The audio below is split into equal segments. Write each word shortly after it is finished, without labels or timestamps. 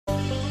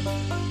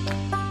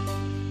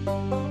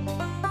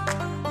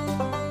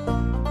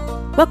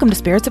Welcome to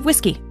Spirits of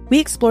Whiskey. We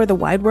explore the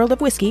wide world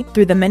of whiskey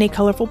through the many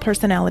colorful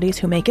personalities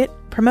who make it,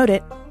 promote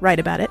it,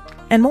 write about it,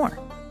 and more.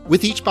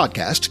 With each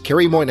podcast,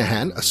 Carrie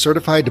Moynihan, a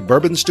certified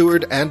bourbon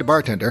steward and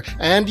bartender,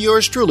 and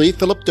yours truly,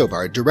 Philip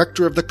Dobar,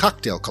 director of the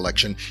Cocktail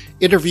Collection,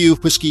 interview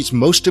whiskey's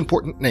most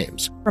important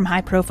names. From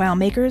high-profile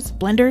makers,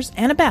 blenders,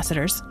 and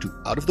ambassadors, to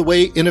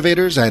out-of-the-way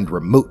innovators and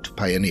remote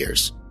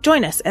pioneers.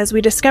 Join us as we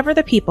discover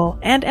the people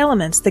and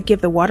elements that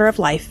give the water of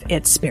life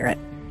its spirit.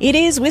 It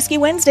is Whiskey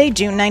Wednesday,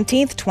 June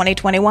 19th,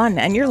 2021,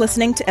 and you're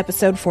listening to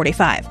episode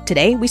 45.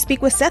 Today, we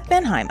speak with Seth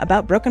Benheim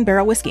about Broken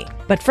Barrel Whiskey.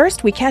 But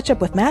first, we catch up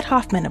with Matt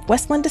Hoffman of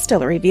Westland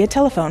Distillery via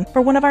telephone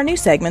for one of our new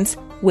segments,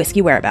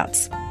 Whiskey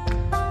Whereabouts.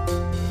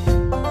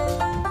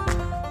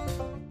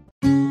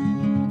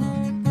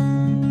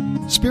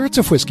 Spirits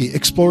of Whiskey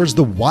explores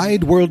the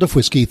wide world of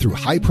whiskey through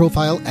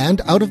high-profile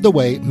and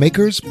out-of-the-way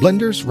makers,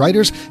 blenders,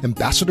 writers,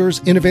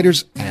 ambassadors,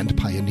 innovators, and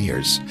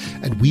pioneers.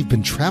 And we've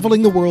been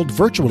traveling the world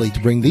virtually to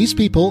bring these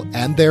people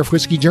and their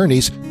whiskey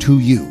journeys to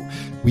you.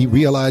 We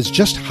realize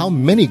just how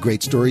many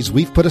great stories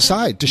we've put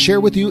aside to share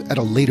with you at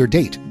a later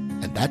date.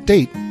 And that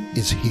date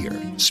is here.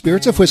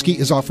 Spirits of Whiskey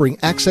is offering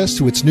access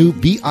to its new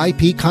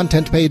VIP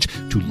content page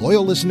to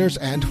loyal listeners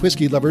and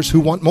whiskey lovers who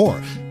want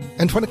more.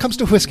 And when it comes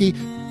to whiskey,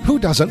 who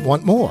doesn't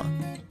want more?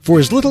 For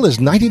as little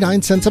as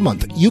 99 cents a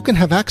month, you can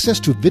have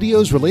access to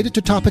videos related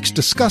to topics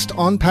discussed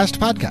on past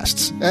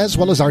podcasts, as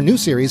well as our new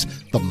series,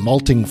 The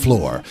Malting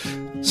Floor.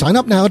 Sign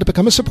up now to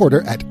become a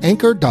supporter at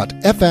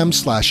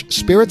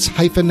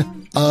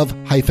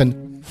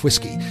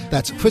anchor.fm/spirits-of-whiskey.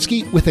 That's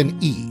whiskey with an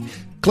E.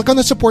 Click on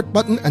the support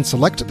button and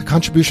select the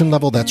contribution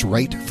level that's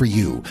right for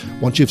you.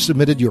 Once you've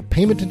submitted your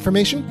payment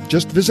information,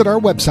 just visit our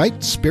website,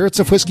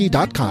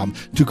 spiritsofwhiskey.com,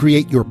 to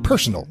create your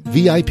personal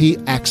VIP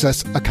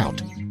access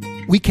account.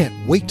 We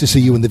can't wait to see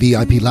you in the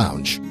VIP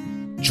lounge.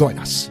 Join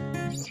us.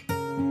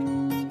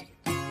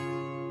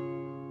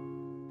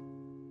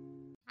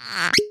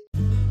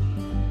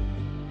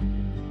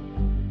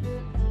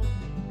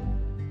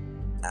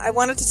 I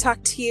wanted to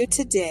talk to you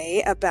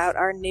today about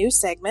our new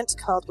segment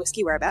called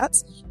Whiskey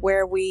Whereabouts,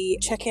 where we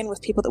check in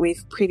with people that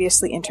we've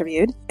previously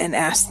interviewed and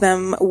ask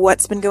them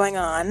what's been going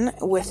on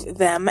with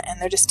them and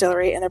their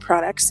distillery and their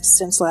products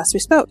since last we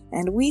spoke.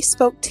 And we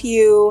spoke to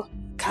you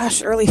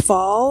early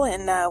fall,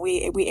 and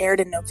we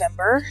aired in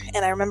November.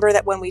 And I remember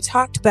that when we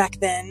talked back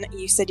then,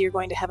 you said you're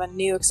going to have a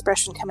new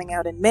expression coming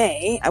out in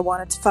May. I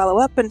wanted to follow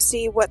up and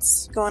see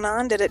what's going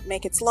on. Did it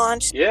make its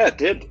launch? Yeah, it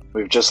did.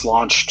 We've just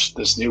launched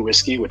this new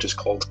whiskey, which is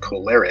called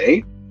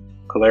Colere.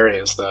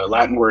 Colere is the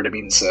Latin word. It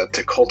means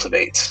to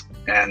cultivate.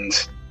 And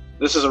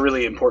this is a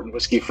really important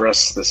whiskey for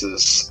us. This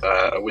is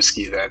a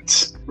whiskey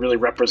that really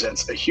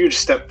represents a huge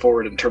step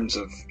forward in terms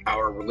of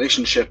our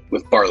relationship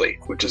with barley,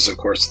 which is, of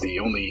course, the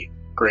only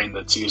grain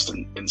that's used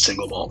in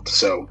single malt.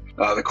 So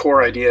the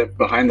core idea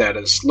behind that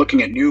is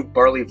looking at new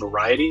barley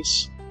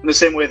varieties in the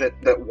same way that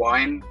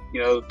wine,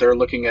 they're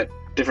looking at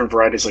different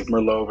varieties like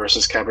Merlot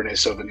versus Cabernet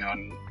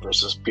Sauvignon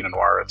versus Pinot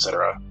Noir,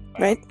 etc.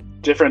 Right.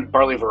 Different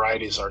barley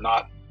varieties are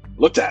not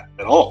looked at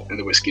all in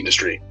the whiskey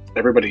industry.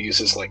 Everybody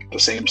uses the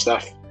same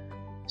stuff.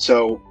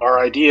 So our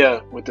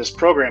idea with this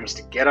program is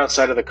to get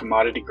outside of the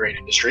commodity grain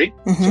industry,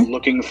 so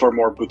looking for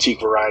more boutique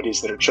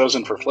varieties that are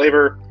chosen for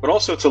flavor, but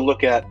also to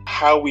look at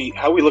how we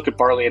look at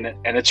barley and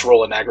its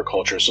role in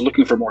agriculture. So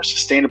looking for more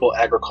sustainable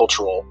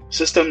agricultural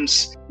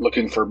systems,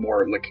 looking for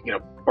more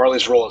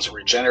barley's role as a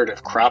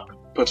regenerative crop,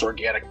 puts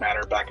organic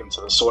matter back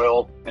into the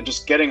soil, and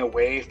just getting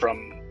away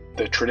from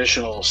the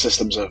traditional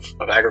systems of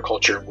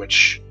agriculture,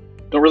 which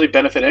don't really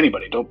benefit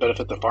anybody, don't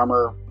benefit the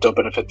farmer, don't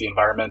benefit the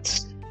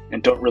environment,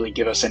 and don't really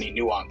give us any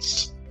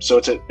nuance. So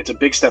it's a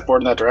big step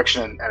forward in that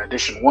direction, and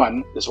edition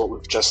 1 is what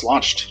we've just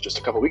launched just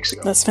a couple weeks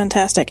ago. That's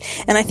fantastic.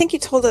 And I think you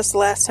told us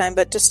last time,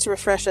 but just to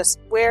refresh us,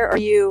 where are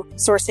you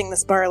sourcing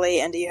this barley,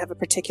 and do you have a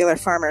particular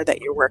farmer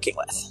that you're working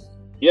with?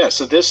 Yeah,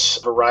 so this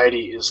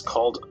variety is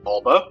called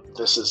Alba.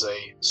 This is a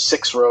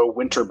 6-row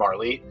winter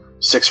barley.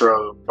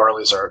 6-row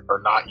barleys are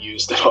not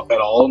used at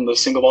all in the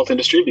single malt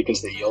industry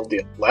because they yield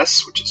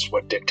less, which is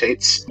what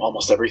dictates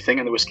almost everything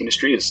in the whiskey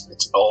industry.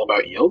 It's all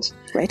about yield.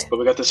 Right. But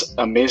we got this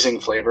amazing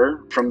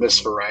flavor from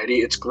this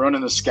variety. It's grown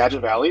in the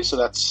Skagit Valley, so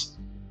that's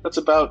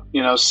about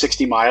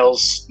 60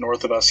 miles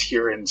north of us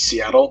here in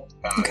Seattle.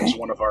 It's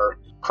one of our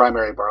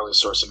primary barley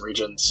sourcing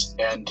regions.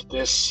 And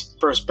this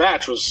first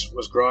batch was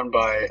grown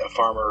by a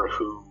farmer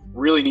who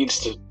really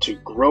needs to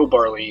grow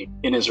barley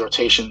in his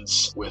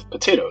rotations with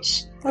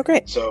potatoes. Oh,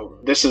 great. So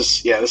this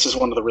is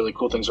one of the really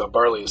cool things about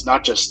barley is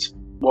not just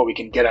what we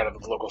can get out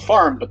of the local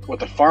farm, but what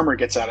the farmer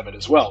gets out of it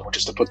as well, which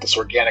is to put this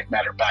organic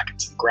matter back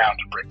into the ground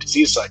and break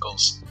disease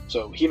cycles.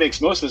 So he makes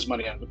most of his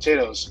money on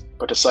potatoes,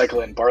 but to cycle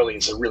in barley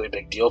is a really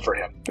big deal for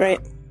him. Right.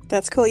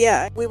 That's cool.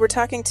 Yeah. We were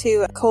talking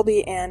to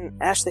Colby and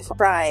Ashley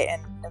Fry in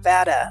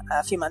Nevada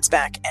a few months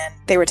back, and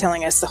they were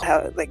telling us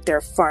how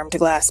they're farm to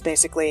glass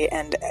basically,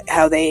 and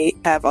how they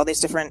have all these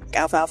different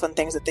alfalfa and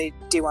things that they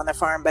do on their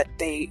farm, but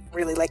they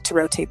really like to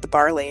rotate the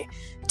barley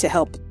to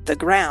help the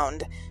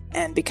ground.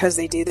 And because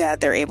they do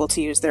that, they're able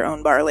to use their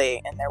own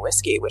barley in their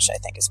whiskey, which I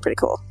think is pretty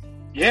cool.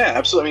 Yeah,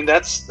 absolutely. I mean,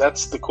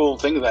 that's the cool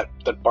thing that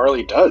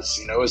barley does,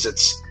 is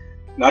it's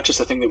not just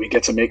a thing that we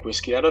get to make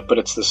whiskey out of, but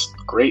it's this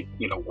great,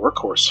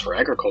 workhorse for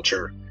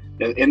agriculture.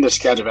 In the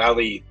Skagit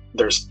Valley,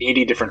 there's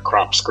 80 different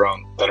crops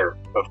grown that are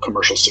of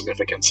commercial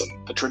significance.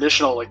 And the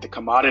traditional, the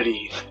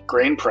commodity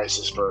grain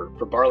prices for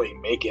barley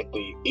make it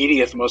the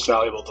 80th most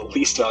valuable, the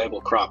least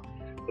valuable crop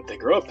that they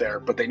grow up there,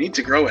 but they need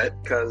to grow it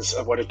because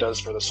of what it does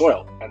for the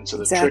soil. And so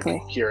the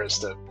trick here is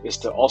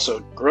to also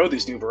grow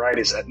these new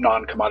varieties at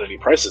non-commodity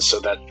prices so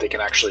that they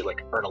can actually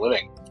earn a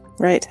living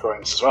growing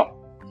this as well.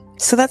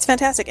 So that's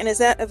fantastic. And is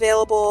that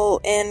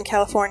available in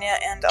California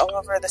and all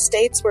over the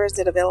states? Where is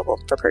it available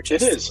for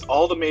purchase? It is.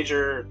 All the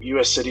major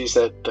U.S. cities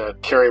that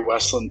carry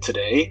Westland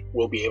today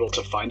will be able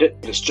to find it.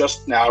 It's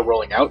just now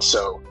rolling out,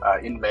 so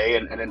in May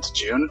and into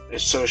June.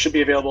 So it should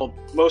be available.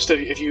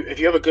 If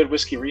you have a good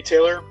whiskey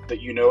retailer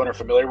that you know and are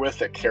familiar with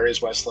that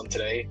carries Westland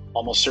today,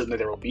 almost certainly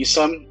there will be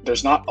some.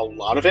 There's not a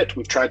lot of it.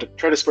 We've tried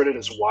to spread it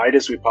as wide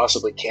as we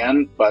possibly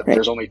can, but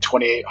there's only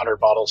 2,800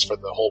 bottles for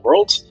the whole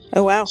world.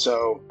 Oh, wow.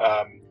 So,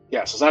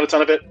 so it's not a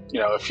ton of it.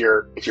 If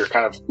you're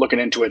kind of looking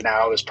into it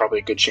now, there's probably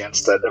a good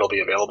chance that it'll be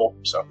available.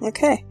 So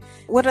okay,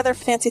 what other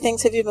fancy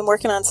things have you been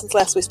working on since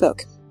last we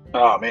spoke?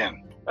 Oh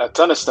man, a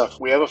ton of stuff.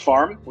 We have a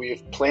farm.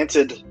 We've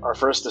planted our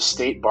first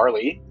estate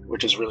barley,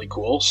 which is really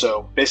cool.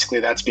 So basically,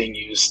 that's being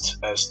used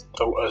as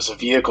a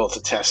vehicle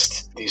to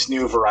test these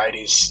new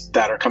varieties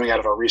that are coming out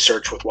of our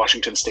research with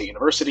Washington State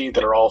University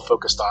that are all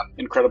focused on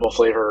incredible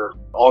flavor,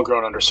 all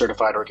grown under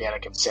certified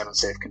organic and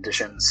salmon-safe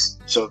conditions.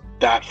 So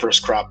that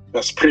first crop,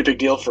 that's a pretty big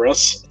deal for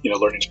us,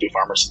 learning to be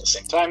farmers at the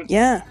same time.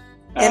 Yeah.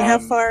 And how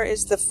far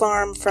is the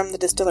farm from the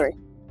distillery?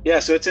 Yeah,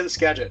 so it's in the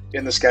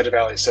Skagit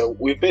Valley. So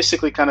we've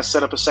basically kind of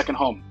set up a second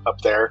home up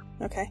there.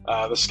 Okay.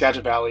 The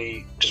Skagit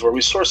Valley, which is where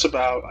we source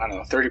about,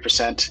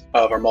 30%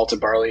 of our malted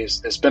barley,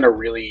 has been a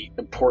really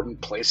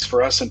important place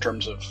for us in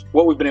terms of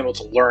what we've been able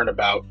to learn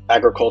about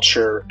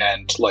agriculture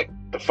and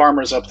the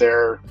farmers up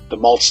there, the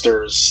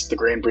maltsters, the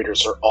grain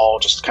breeders are all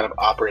just kind of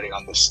operating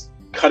on this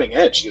cutting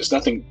edge. There's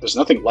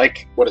nothing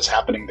like what is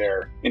happening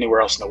there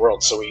anywhere else in the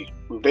world. So we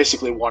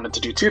basically wanted to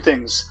do two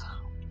things.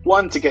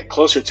 One, to get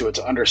closer to it,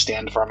 to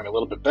understand farming a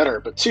little bit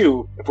better. But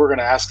two, if we're going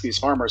to ask these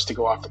farmers to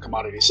go off the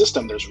commodity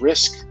system, there's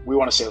risk. We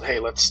want to say, hey,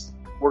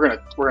 we're going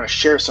to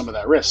share some of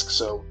that risk.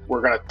 So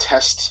we're going to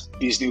test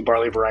these new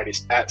barley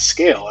varieties at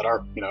scale, at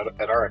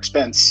our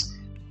expense,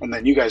 and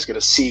then you guys get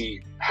to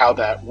see how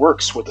that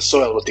works with the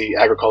soil, with the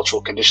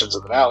agricultural conditions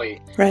of the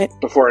valley,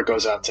 before it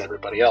goes out to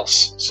everybody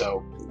else.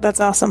 So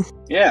that's awesome.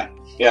 Yeah,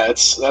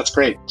 that's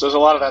great. So there's a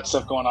lot of that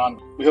stuff going on.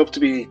 We hope to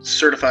be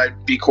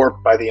certified B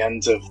Corp by the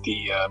end of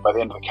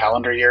the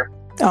calendar year.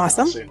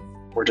 Awesome. So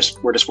we're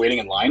just waiting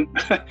in line,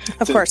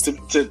 of course,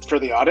 for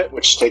the audit,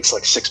 which takes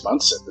 6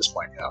 months at this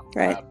point now.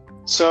 Right.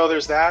 So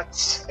there's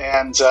that,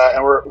 and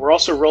we're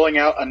also rolling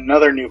out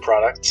another new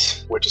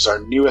product, which is our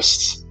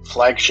newest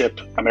flagship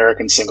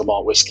American single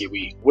malt whiskey.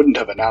 We wouldn't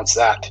have announced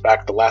that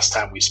back the last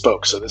time we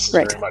spoke, so this is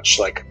very much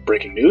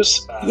breaking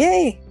news.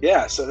 Yay!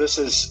 Yeah, so this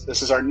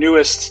is our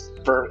newest.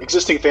 For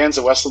existing fans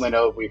of Westland, I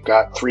know we've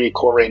got 3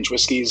 core range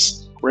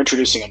whiskeys. We're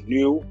introducing a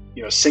new,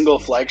 single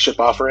flagship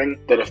offering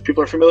that if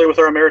people are familiar with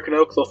our American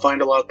oak, they'll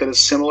find a lot that is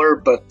similar,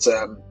 but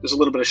there's a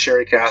little bit of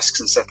sherry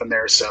casks and stuff in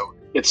there. So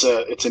it's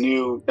a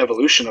new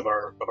evolution of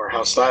our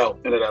house style,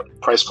 and at a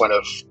price point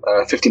of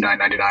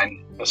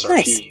 $59.99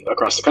 SRP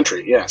across the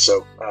country. Yeah,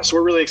 so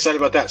we're really excited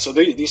about that. So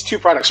these 2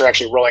 products are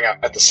actually rolling out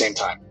at the same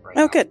time.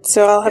 Now. Good.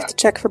 So I'll have to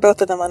check for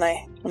both of them when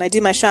I do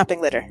my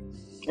shopping later.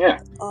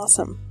 Yeah.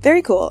 Awesome.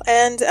 Very cool.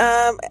 And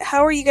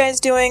how are you guys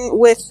doing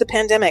with the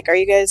pandemic? Are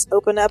you guys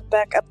open up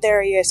back up there? Or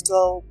are you guys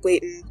still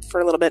waiting for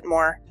a little bit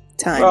more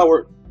time?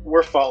 Well,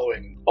 we're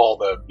following all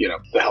the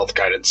health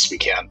guidance we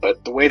can,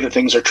 but the way that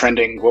things are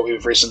trending, what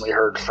we've recently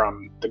heard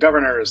from the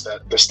governor is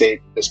that the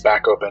state is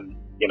back open,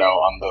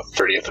 on the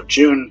 30th of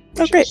June,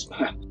 which is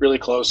really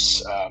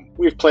close.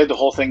 We've played the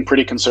whole thing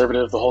pretty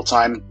conservative the whole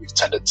time. We've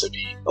tended to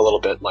be a little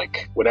bit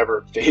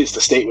whatever phase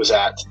the state was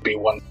at, be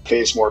one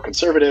phase more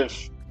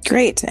conservative.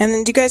 Great.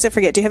 And do you guys, I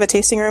forget, do you have a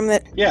tasting room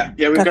that... Yeah,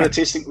 we've got a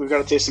tasting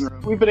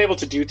room. We've been able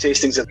to do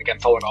tastings, and again,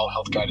 following all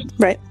health guidance.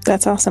 Right.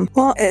 That's awesome.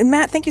 Well,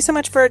 Matt, thank you so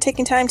much for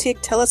taking time to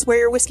tell us where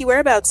your whiskey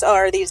whereabouts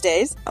are these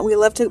days. We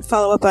love to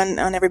follow up on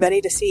everybody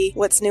to see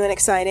what's new and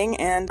exciting,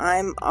 and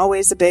I'm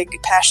always a big,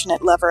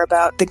 passionate lover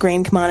about the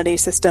grain commodity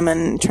system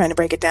and trying to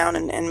break it down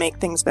and make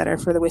things better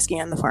for the whiskey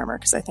and the farmer,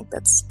 because I think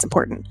it's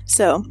important.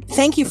 So,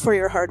 thank you for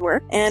your hard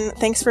work, and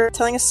thanks for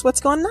telling us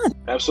what's going on.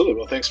 Absolutely.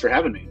 Well, thanks for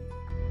having me.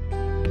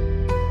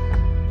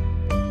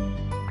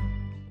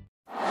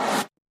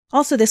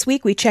 Also this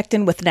week, we checked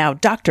in with now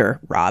Dr.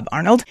 Rob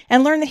Arnold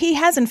and learned that he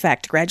has in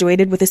fact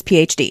graduated with his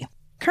PhD.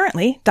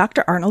 Currently,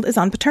 Dr. Arnold is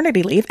on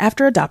paternity leave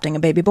after adopting a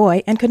baby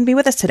boy and couldn't be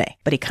with us today,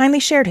 but he kindly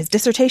shared his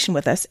dissertation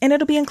with us, and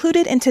it'll be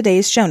included in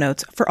today's show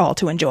notes for all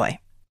to enjoy.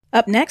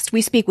 Up next,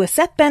 we speak with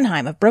Seth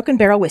Benheim of Broken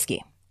Barrel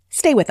Whiskey.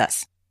 Stay with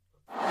us.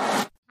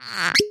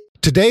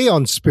 Today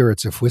on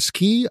Spirits of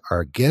Whiskey,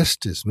 our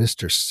guest is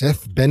Mr.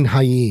 Seth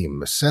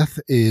Benhaim. Seth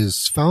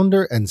is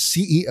founder and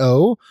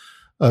CEO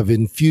of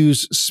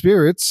Infused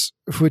Spirits,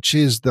 which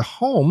is the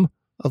home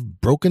of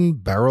Broken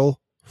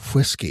Barrel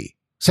Whiskey.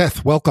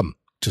 Seth, welcome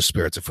to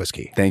Spirits of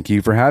Whiskey. Thank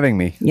you for having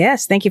me.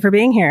 Yes, thank you for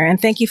being here.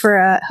 And thank you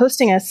for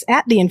hosting us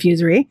at the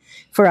Infusory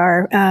for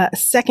our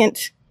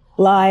second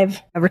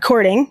live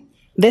recording,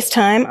 this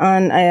time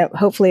on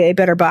hopefully a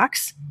better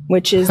box,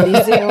 which is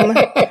the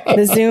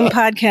Zoom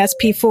Podcast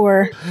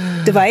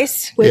P4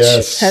 device,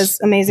 which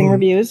has amazing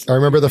reviews. I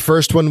remember the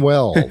first one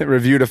well.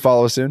 Review to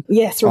follow soon.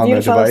 Yes, review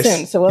to follow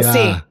soon. So we'll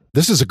see.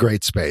 This is a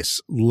great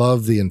space.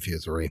 Love the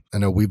Infusory. I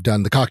know we've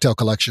done the cocktail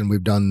collection.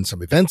 We've done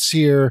some events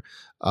here.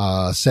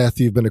 Seth,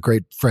 you've been a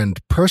great friend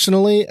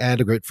personally and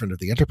a great friend of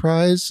the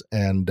enterprise.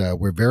 And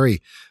we're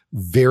very,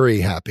 very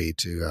happy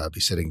to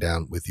be sitting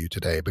down with you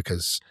today,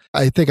 because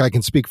I think I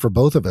can speak for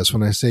both of us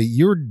when I say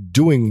you're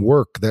doing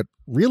work that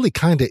really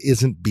kind of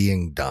isn't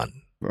being done.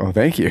 Oh,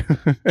 thank you.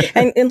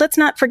 and let's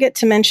not forget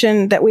to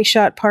mention that we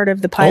shot part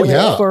of the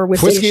pilot for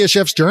Whiskey, a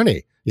Chef's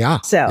Journey.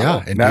 Yeah. So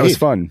that was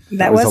fun.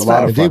 That was a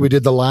lot of fun. Indeed, we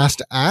did the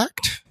last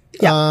act.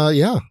 Yeah.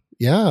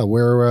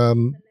 Where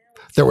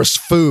there was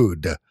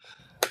food.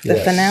 The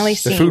finale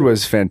scene. The food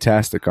was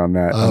fantastic on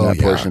that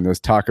portion. Those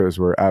tacos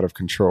were out of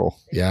control.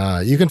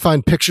 Yeah. You can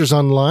find pictures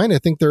online. I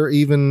think there are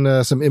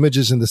even some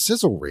images in the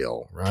sizzle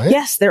reel, right?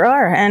 Yes, there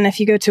are. And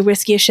if you go to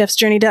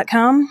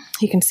whiskeyachefsjourney.com,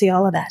 you can see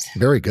all of that.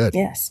 Very good.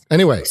 Yes.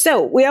 Anyway.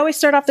 So we always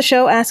start off the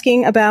show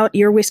asking about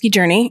your whiskey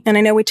journey. And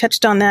I know we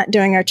touched on that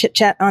during our chit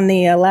chat on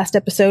the last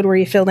episode where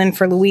you filled in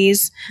for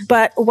Louise.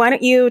 But why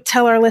don't you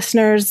tell our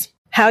listeners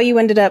how you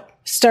ended up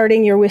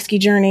starting your whiskey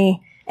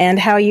journey and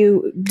how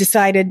you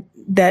decided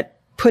that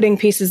putting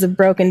pieces of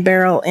Broken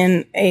Barrel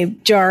in a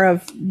jar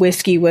of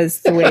whiskey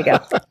was the way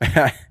to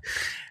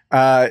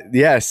go.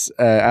 Yes,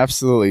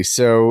 absolutely.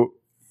 So,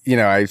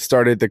 I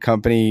started the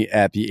company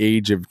at the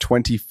age of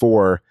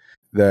 24.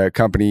 The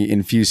company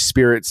Infused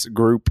Spirits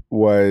Group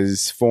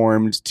was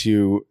formed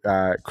to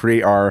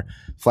create our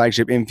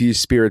flagship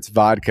Infused Spirits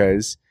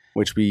vodkas,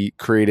 which we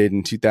created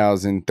in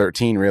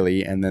 2013,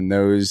 really. And then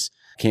those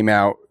came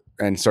out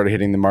and started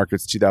hitting the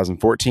markets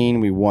 2014.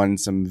 We won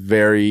some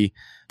very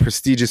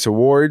prestigious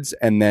awards,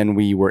 and then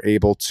we were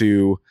able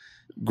to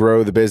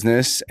grow the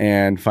business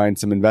and find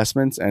some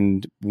investments.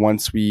 And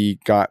once we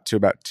got to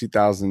about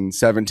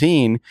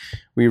 2017,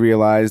 we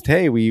realized,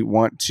 hey, we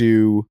want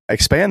to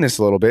expand this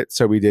a little bit.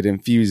 So we did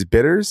infused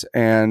bitters,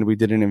 and we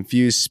did an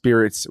infused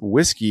spirits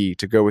whiskey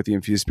to go with the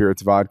infused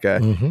spirits vodka.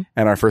 Mm-hmm.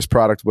 And our first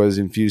product was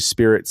infused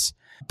spirits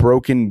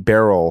Broken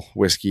Barrel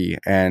whiskey.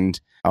 And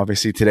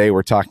obviously today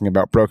we're talking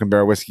about Broken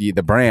Barrel Whiskey,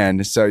 the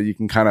brand. So you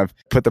can kind of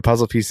put the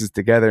puzzle pieces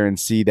together and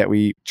see that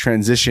we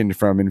transitioned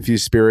from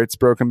Infused Spirits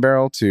Broken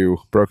Barrel to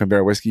Broken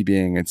Barrel Whiskey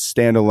being its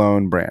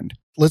standalone brand.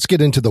 Let's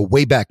get into the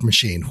Wayback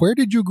Machine. Where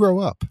did you grow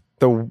up?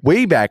 The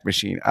Wayback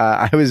Machine.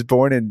 I was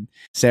born in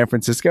San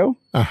Francisco.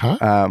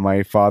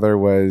 My father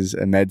was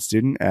a med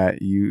student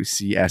at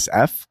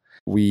UCSF.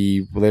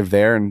 We lived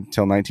there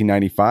until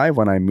 1995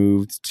 when I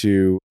moved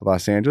to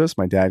Los Angeles.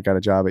 My dad got a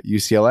job at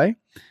UCLA.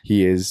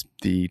 He is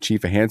the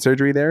chief of hand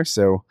surgery there.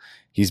 So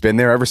he's been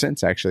there ever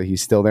since, actually.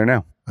 He's still there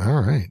now.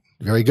 All right.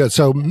 Very good.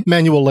 So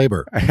manual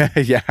labor.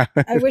 Yeah.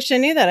 I wish I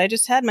knew that. I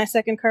just had my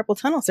second carpal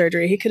tunnel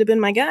surgery. He could have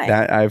been my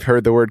guy. I've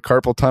heard the word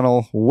carpal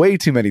tunnel way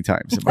too many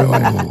times in my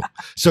life.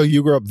 So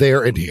you grew up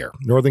there and here,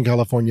 Northern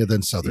California,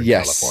 then Southern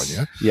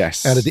California.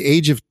 Yes. And at the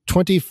age of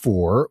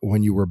 24,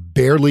 when you were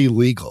barely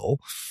legal,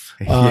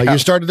 you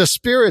started a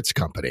spirits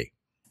company.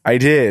 I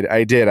did.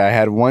 I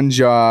had one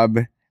job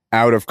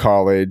out of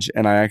college,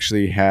 and I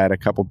actually had a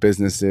couple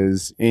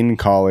businesses in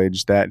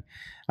college that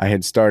I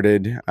had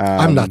started.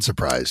 I'm not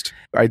surprised.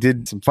 I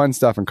did some fun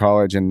stuff in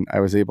college, and I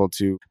was able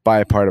to buy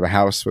a part of a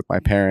house with my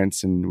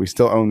parents, and we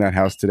still own that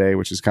house today,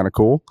 which is kind of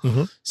cool.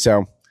 Mm-hmm.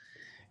 So,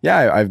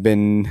 yeah, I've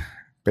been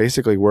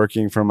basically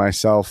working for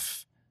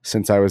myself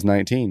since I was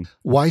 19.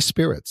 Why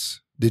spirits?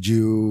 Did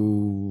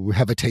you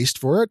have a taste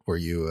for it? Were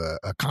you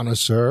a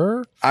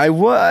connoisseur? I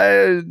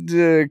was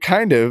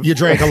kind of. You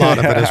drank a lot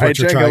of it, is what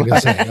you're trying to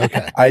say.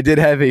 Okay. I did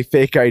have a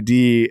fake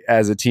ID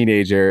as a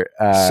teenager.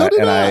 So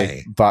did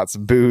I bought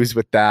some booze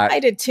with that. I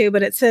did too,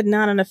 but it said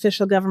not an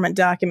official government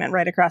document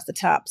right across the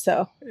top.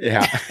 So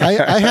yeah,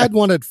 I had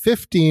one at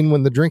 15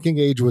 when the drinking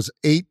age was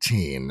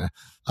 18.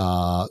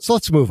 So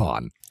let's move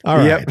on. All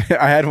right. Yep.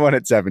 I had one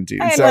at 17.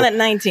 I had one at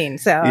 19.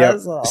 So I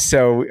was a little...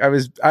 So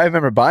I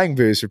remember buying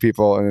booze for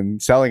people and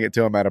selling it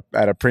to them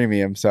at a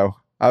premium. So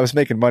I was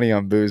making money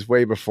on booze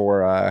way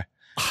before.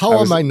 How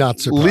am I not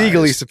surprised?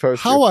 Legally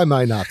supposed to. How am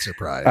I not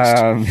surprised?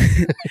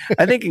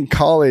 I think in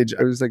college,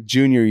 I was like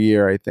junior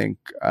year. I think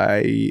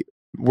I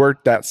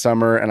worked that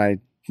summer and I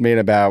made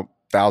about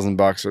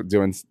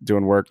 $1,000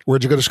 doing work.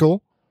 Where'd you go to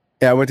school?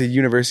 Yeah, I went to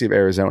University of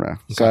Arizona.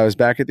 Okay. So I was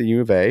back at the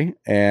U of A,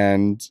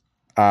 and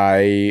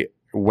I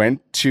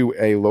went to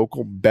a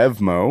local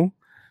Bevmo,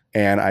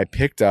 and I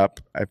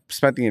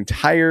spent the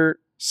entire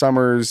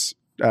summer's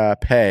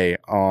pay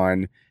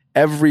on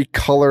every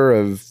color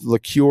of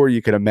liqueur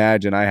you could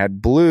imagine. I had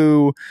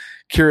blue,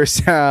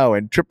 curacao,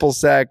 and triple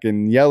sec,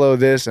 and yellow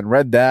this and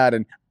red that.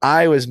 And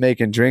I was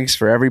making drinks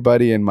for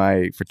everybody in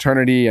my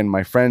fraternity and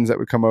my friends that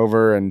would come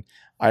over. And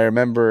I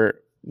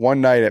remember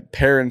one night at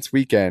parents'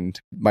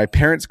 weekend, my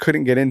parents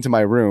couldn't get into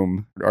my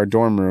room, our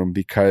dorm room,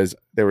 because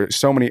there were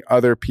so many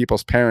other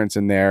people's parents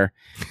in there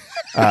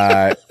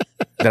that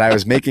I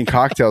was making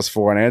cocktails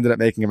for, and I ended up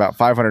making about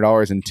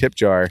 $500 in tip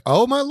jar.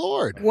 Oh my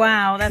Lord!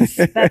 Wow,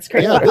 that's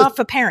great. Yeah. Off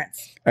of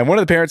parents. And one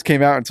of the parents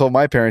came out and told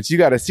my parents, "You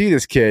got to see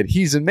this kid.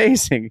 He's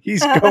amazing.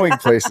 He's going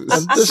places."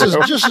 And this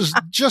is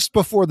just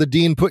before the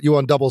dean put you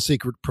on double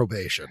secret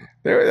probation.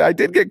 I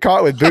did get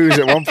caught with booze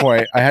at one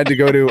point. I had to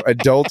go to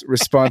adult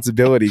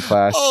responsibility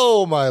class.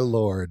 Oh my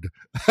Lord!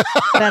 That's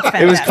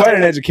fantastic. It was quite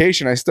an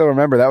education. I still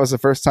remember that was the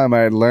first time I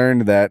had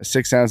learned that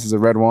 6 ounces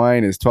of red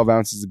wine is 12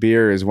 ounces of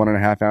beer is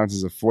 1.5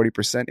 ounces of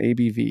 40%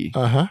 ABV.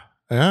 Uh-huh.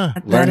 Yeah.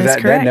 Learned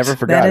that, then never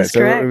forgot it.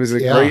 So it was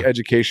a Yeah. great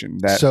education,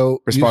 that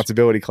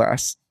responsibility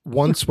class.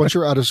 Once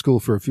you're out of school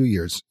for a few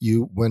years,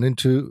 you went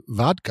into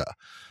vodka,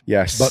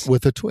 Yes. but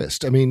with a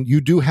twist. I mean, you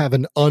do have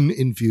an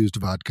uninfused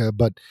vodka,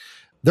 but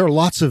there are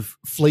lots of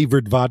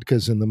flavored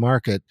vodkas in the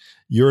market.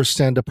 Yours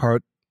stand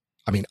apart.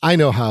 I mean, I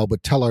know how,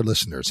 but tell our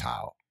listeners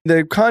how.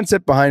 The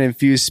concept behind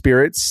infused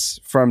spirits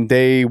from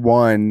day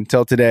one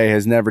till today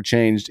has never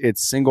changed.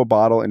 It's single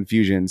bottle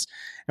infusions.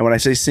 And when I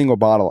say single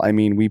bottle, I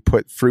mean we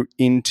put fruit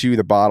into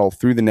the bottle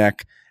through the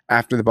neck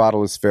after the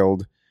bottle is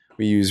filled.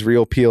 We use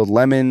real peeled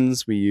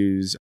lemons. We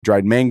use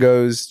dried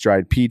mangoes,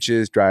 dried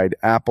peaches, dried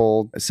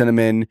apple,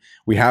 cinnamon.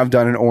 We have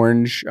done an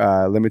orange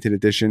limited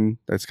edition.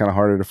 That's kind of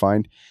harder to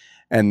find.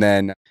 And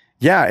then,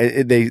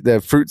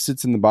 the fruit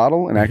sits in the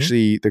bottle, and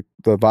actually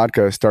the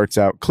vodka starts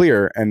out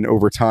clear, and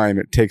over time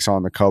it takes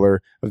on the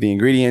color of the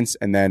ingredients,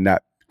 and then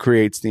that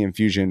creates the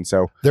infusion.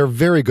 So they're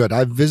very good.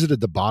 I've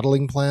visited the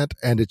bottling plant,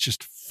 and it's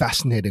just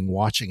fascinating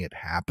watching it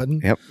happen.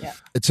 Yep. Yeah.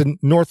 It's in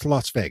North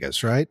Las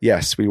Vegas, right?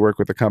 Yes, we work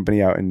with a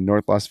company out in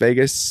North Las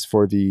Vegas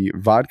for the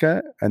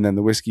vodka, and then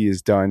the whiskey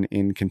is done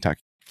in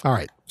Kentucky. All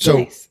right. So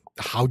Nice.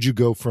 how'd you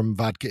go from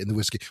vodka in the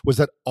whiskey? Was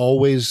that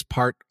always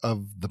part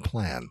of the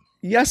plan?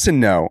 Yes and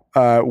no.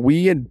 I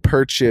had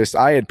purchased.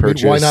 I mean,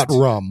 why not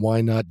rum?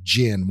 Why not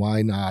gin?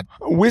 Why not?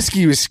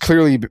 Whiskey was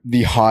clearly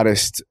the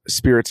hottest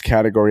spirits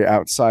category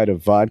outside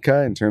of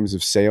vodka in terms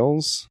of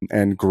sales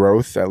and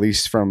growth, at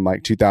least from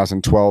like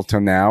 2012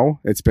 till now.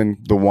 It's been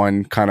the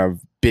one kind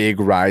of big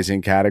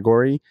rising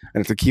category.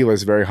 And tequila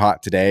is very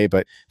hot today,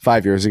 but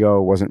 5 years ago,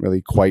 it wasn't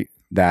really quite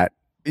that.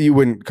 You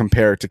wouldn't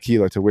compare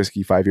tequila to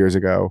whiskey 5 years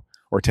ago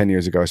or 10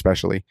 years ago,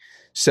 especially.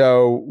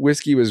 So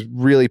whiskey was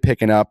really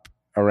picking up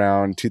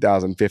around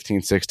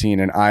 2015,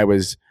 16. And I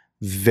was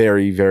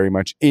very, very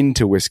much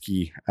into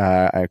whiskey.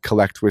 I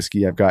collect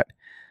whiskey. I've got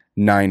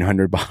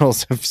 900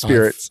 bottles of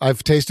spirits.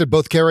 I've tasted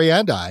both Carrie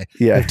and I.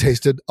 Yeah. I've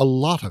tasted a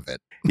lot of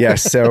it.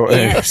 Yes. So,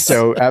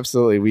 so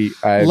absolutely.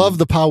 I love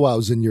the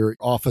powwows in your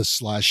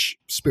office/spirits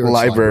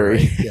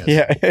library.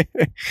 Yes.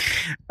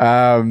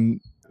 Yeah.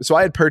 So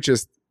I had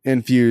purchased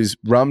infused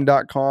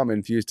rum.com,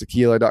 infused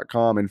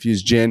tequila.com,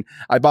 infused gin.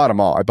 I bought them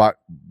all. I bought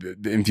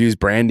infused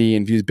brandy,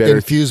 infused bitters.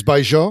 Infused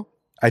by Joe?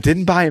 I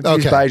didn't buy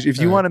infused by Joe. If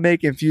you want to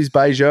make infused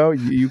by Joe,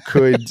 you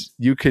could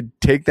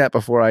take that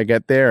before I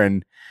get there,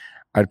 and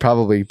I'd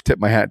probably tip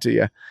my hat to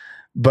you.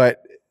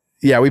 But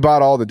yeah, we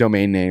bought all the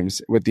domain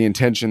names with the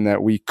intention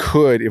that we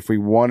could, if we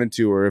wanted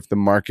to, or if the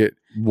market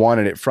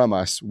wanted it from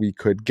us, we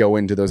could go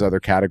into those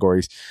other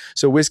categories.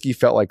 So whiskey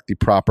felt like the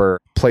proper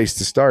place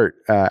to start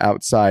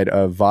outside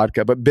of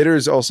vodka. But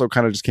bitters also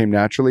kind of just came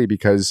naturally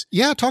because...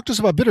 Yeah, talk to us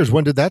about bitters.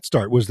 When did that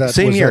start? Was that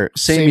same year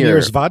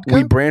as vodka?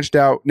 We branched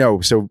out.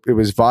 No, so it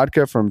was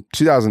vodka from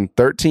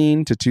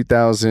 2013 to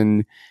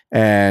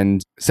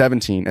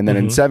 2017. And then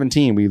in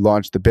 17, we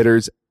launched the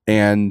bitters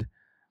and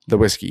the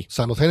whiskey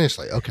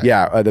simultaneously. Okay.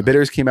 Yeah. The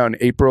bitters came out in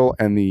April,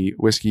 and the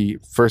whiskey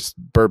first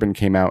bourbon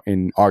came out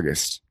in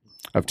August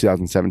of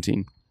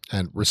 2017.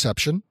 And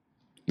reception?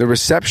 The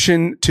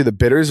reception to the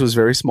bitters was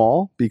very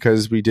small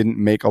because we didn't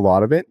make a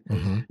lot of it.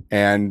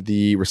 And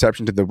the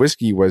reception to the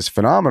whiskey was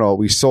phenomenal.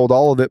 We sold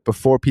all of it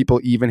before people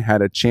even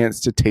had a chance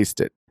to taste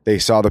it. They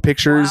saw the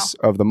pictures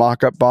of the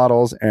mock-up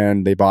bottles,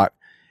 and they bought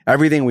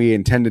everything we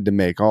intended to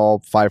make,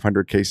 all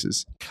 500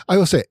 cases. I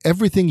will say,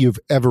 everything you've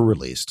ever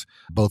released,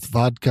 both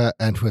vodka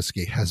and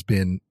whiskey, has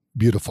been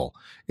beautiful.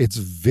 It's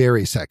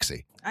very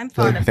sexy. I'm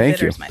fond of Thank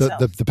bitters you.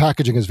 myself. The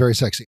packaging is very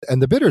sexy.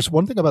 And the bitters,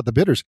 one thing about the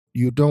bitters,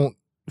 you don't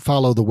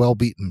follow the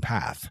well-beaten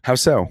path. How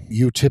so?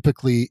 You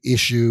typically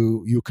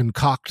you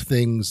concoct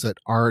things that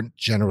aren't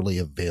generally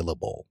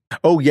available.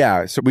 Oh,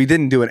 yeah. So we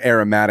didn't do an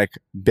aromatic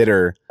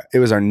bitter. It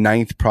was our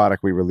 9th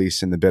product we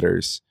released in the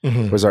bitters,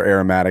 was our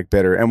aromatic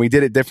bitter. And we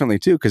did it differently,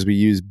 too, because we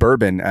use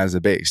bourbon as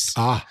a base.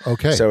 Ah,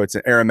 okay. So it's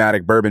an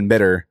aromatic bourbon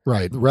bitter.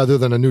 Right. Rather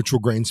than a neutral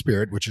grain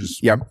spirit, which is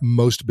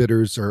most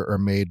bitters are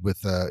made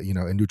with, a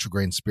neutral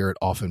grain spirit,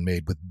 often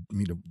made with,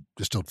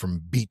 distilled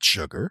from beet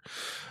sugar.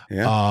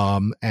 Yeah.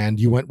 And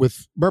you went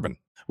with bourbon.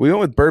 We went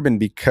with bourbon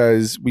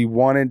because we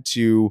wanted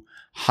to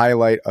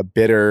highlight a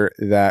bitter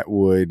that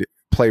would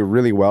play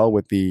really well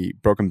with the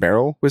Broken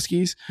Barrel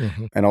whiskeys.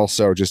 And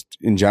also just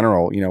in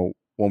general,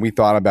 when we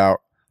thought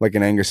about like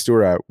an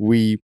Angostura,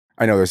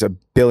 I know there's a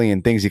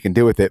billion things you can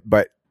do with it,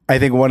 but I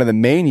think one of the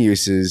main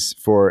uses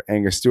for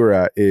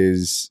Angostura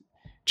is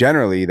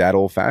generally that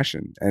old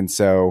fashioned. And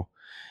so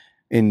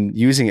in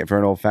using it for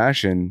an old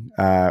fashioned,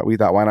 we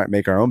thought, why not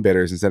make our own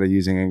bitters instead of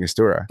using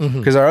Angostura?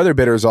 Because our other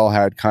bitters all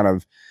had kind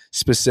of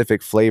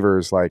specific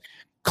flavors like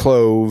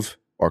clove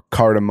or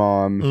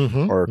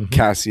cardamom or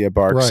cassia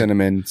bark,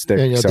 cinnamon stick.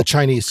 And, the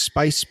Chinese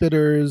spice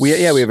bitters. We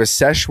have a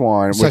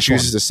Szechuan, which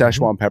uses the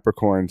Szechuan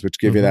peppercorns, which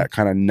give you that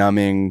kind of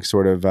numbing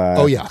sort of.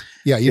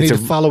 You need to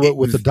follow it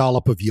with a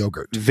dollop of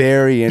yogurt.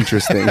 Very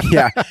interesting.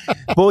 Yeah.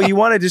 Well, you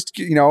want to just,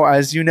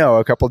 as you know,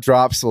 a couple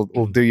drops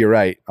will do you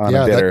right on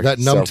a bitter. That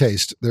numb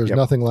taste. There's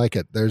nothing like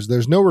it.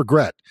 There's no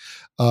regret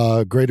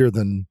greater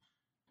than.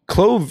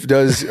 Clove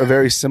does a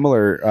very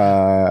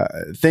similar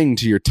thing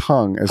to your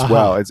tongue as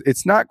well.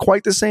 It's not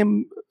quite the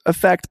same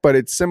effect, but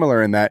it's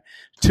similar in that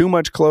too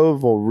much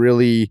clove will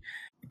really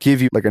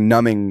give you like a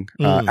numbing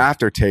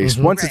aftertaste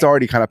once it's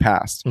already kind of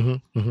passed.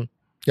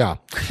 Yeah.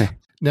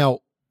 Now,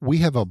 we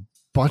have a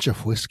bunch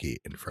of whiskey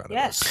in front of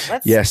us.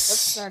 Let's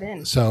start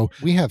in. So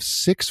we have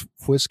 6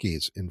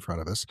 whiskeys in front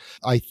of us.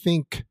 I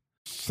think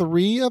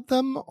 3 of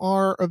them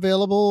are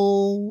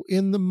available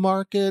in the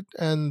market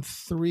and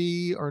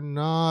 3 are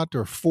not,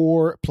 or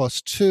 4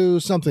 plus 2,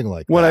 something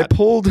like that. What I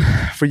pulled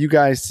for you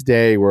guys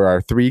today were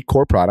our 3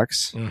 core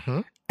products,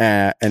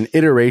 an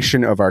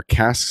iteration of our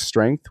cask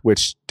strength,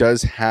 which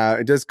does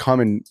come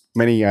in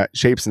many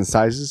shapes and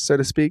sizes, so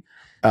to speak,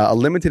 a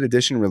limited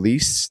edition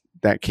release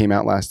that came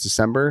out last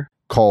December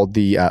called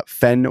the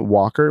Fen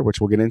Walker,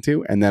 which we'll get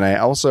into. And then I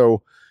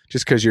also,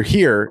 just because you're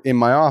here in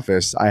my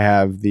office, I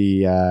have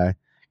the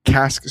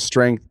cask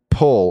strength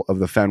pull of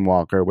the Fen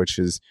Walker, which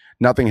is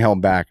nothing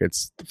held back.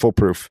 It's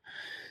foolproof.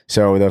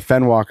 So the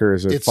Fen Walker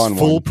is a fun one.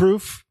 It's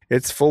foolproof?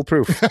 It's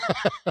foolproof.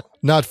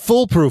 Not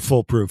foolproof.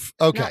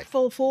 Okay.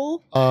 Not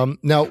full.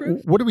 Now,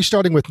 what are we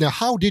starting with now?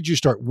 How did you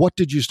start? What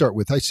did you start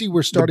with? I see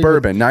we're starting the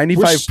bourbon,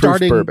 95 proof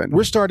bourbon.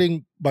 We're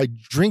starting by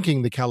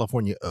drinking the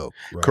California Oak,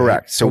 right?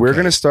 Correct. So we're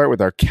going to start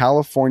with our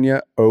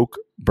California Oak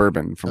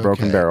bourbon from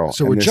Broken Barrel.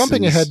 So we're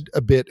jumping ahead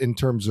a bit in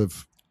terms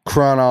of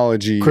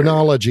chronology,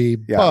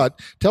 but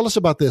tell us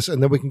about this,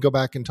 and then we can go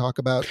back and talk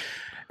about.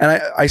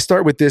 And I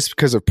start with this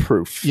because of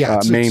proof,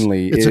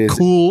 mainly. It's a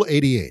cool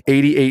 88.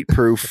 88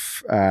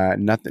 proof,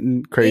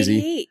 nothing crazy.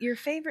 88, your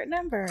favorite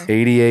number.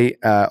 88,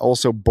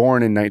 also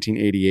born in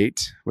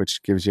 1988,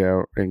 which gives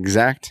you an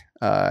exact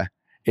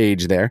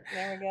age there.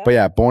 There we go. But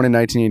yeah, born in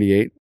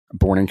 1988,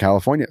 born in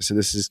California. So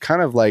this is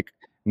kind of like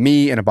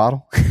me in a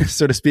bottle,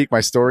 so to speak, my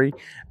story,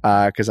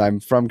 because I'm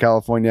from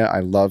California.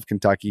 I love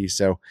Kentucky.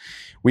 So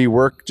we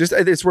work,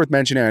 it's worth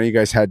mentioning, I know you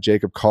guys had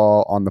Jacob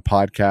Call on the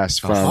podcast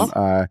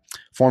from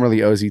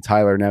formerly OZ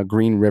Tyler, now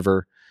Green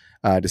River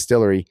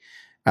Distillery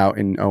out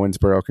in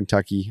Owensboro,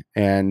 Kentucky.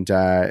 And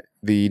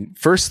the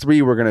first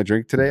 3 we're going to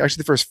drink today,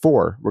 actually the first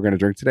 4 we're going to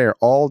drink today are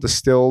all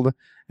distilled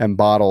and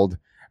bottled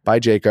by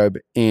Jacob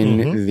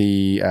in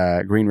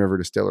the Green River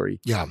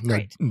Distillery. Yeah,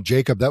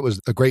 Jacob, that was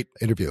a great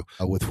interview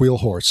with Wheel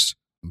Horse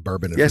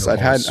Bourbon. Yes, I've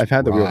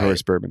had the Wheel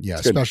Horse bourbon. Yeah,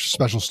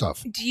 special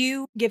stuff. Do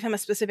you give him a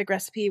specific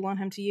recipe you want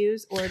him to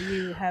use, or do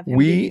you have him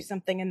give you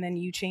something and then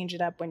you change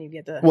it up when you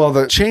get the? Well,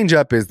 the change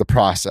up is the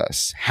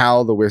process.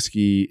 How the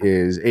whiskey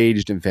is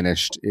aged and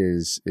finished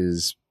is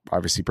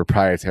obviously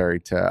proprietary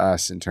to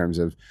us in terms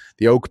of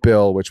the oak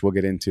bill, which we'll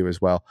get into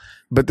as well.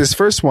 But this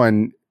first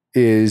one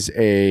is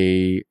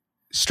a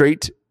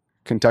straight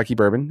Kentucky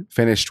bourbon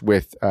finished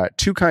with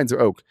 2 kinds of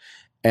oak.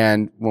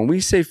 And when we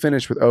say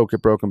finished with oak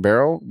at Broken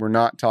Barrel, we're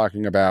not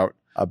talking about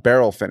a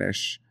barrel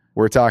finish.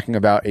 We're talking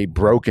about a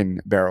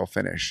broken barrel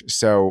finish.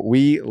 So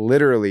we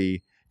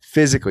literally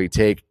physically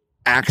take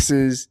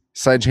axes,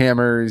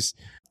 sledgehammers,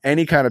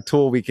 any kind of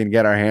tool we can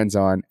get our hands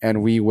on,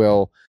 and we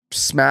will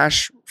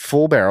smash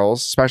full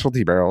barrels,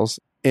 specialty barrels.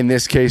 In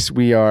this case,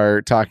 we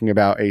are talking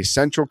about a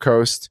Central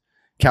Coast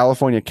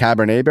California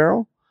Cabernet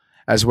barrel,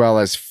 as well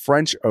as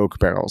French oak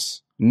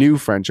barrels, new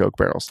French oak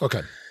barrels.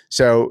 Okay.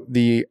 So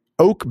the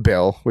oak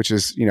bill, which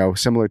is,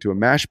 similar to a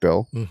mash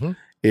bill,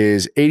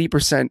 is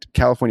 80%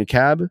 California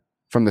Cab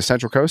from the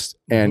Central Coast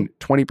and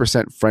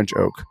 20% French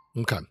oak.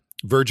 Okay.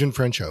 Virgin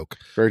French oak.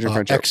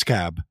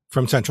 X-Cab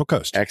from Central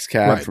Coast.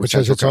 X-Cab from which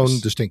Central has its Coast.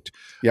 own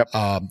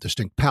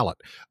distinct palate.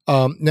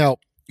 Now,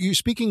 you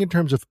speaking in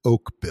terms of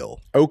oak bill.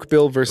 Oak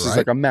bill versus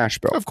like a mash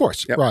bill. Of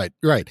course. Yep.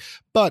 Right.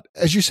 But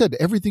as you said,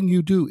 everything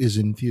you do is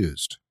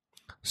infused.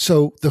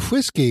 So the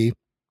whiskey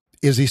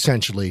is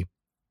essentially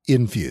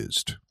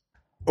infused.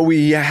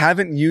 We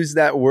haven't used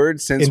that word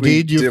since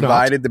we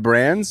divided the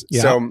brands.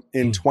 Yeah. So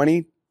in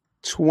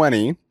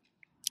 2020,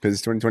 because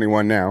it's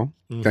 2021 now,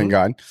 thank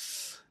God.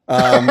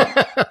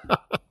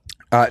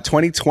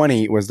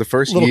 2020 was the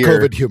first year.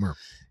 Little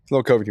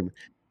COVID humor.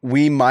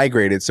 We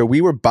migrated. So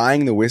we were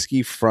buying the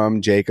whiskey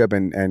from Jacob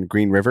and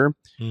Green River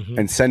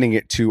and sending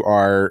it to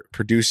our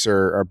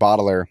producer or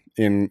bottler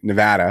in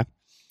Nevada.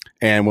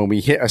 And when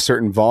we hit a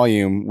certain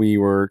volume, we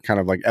were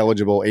kind of like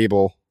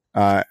able,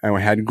 and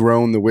we had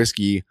grown the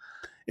whiskey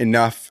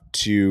enough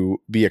to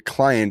be a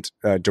client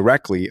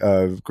directly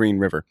of Green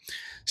River.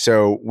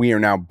 So we are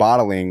now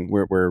bottling.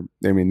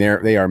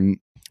 They are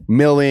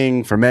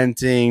milling,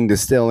 fermenting,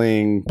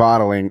 distilling,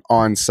 bottling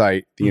on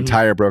site, the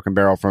entire Broken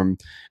Barrel from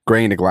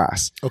grain to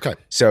glass. Okay.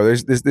 So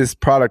there's this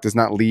product does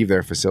not leave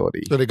their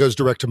facility. But it goes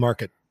direct to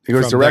market. It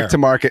goes direct to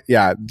market.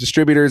 Yeah.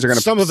 Distributors are going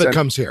to Some of it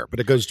comes here, but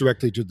it goes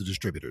directly to the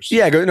distributors.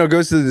 Yeah. It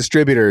goes to the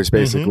distributors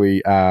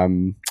basically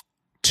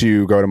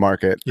to go to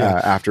market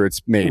after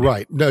it's made.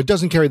 Right. No, it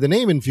doesn't carry the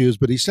name infused,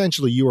 but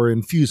essentially you are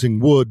infusing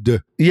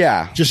wood.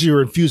 Yeah. Just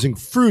you're infusing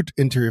fruit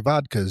into your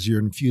vodkas. You're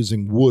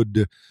infusing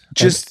wood.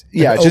 Just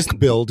oak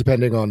bill,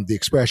 depending on the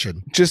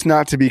expression. Just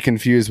not to be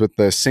confused with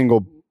the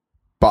single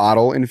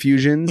bottle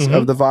infusions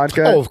of the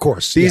vodka. Oh, of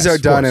course. These are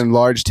done in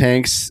large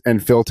tanks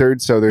and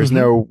filtered, so there's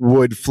no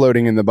wood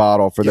floating in the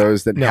bottle for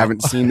those that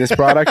haven't seen this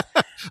product.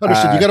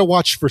 Understood. You got to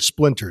watch for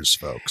splinters,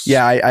 folks.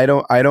 Yeah, I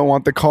don't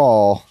want the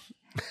call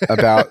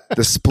about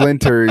the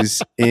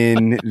splinters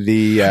in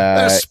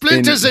the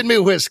splinters in me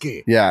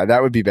whiskey. Yeah,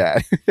 that would be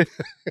bad.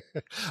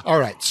 All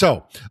right.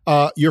 So,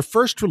 your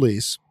first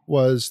release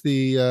was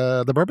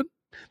the bourbon?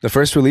 The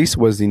first release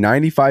was the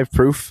 95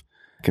 proof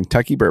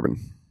Kentucky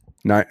bourbon.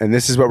 And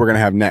this is what we're going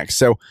to have next.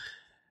 So,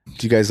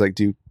 do you guys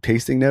do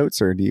tasting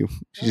notes, or do you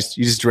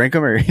just drink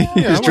them, or you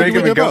just drink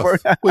them and go for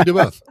it? We do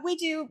both. We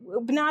do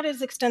not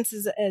as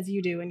extensive as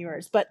you do in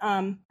yours, but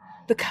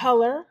the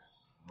color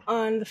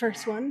on the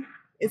first one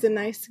is a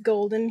nice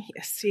golden.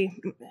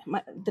 See,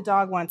 the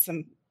dog wants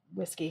some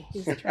whiskey.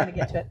 He's trying to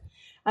get to it.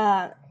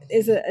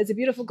 Is a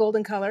beautiful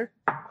golden color.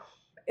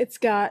 It's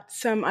got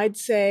some, I'd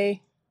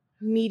say,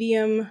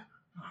 medium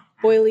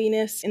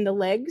oiliness in the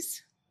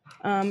legs.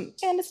 And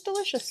it's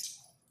delicious.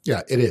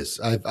 Yeah, it is.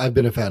 I've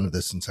been a fan of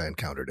this since I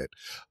encountered it.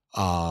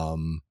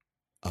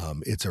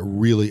 It's a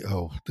really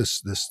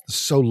this is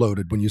so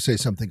loaded when you say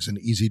something's an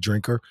easy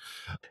drinker.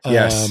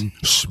 Yes,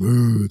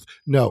 smooth.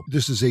 No,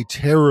 this is a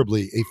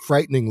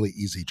frighteningly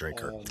easy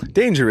drinker.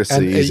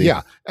 Dangerously easy.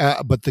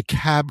 But the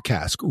cab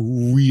cask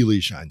really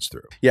shines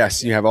through.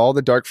 Yes, you have all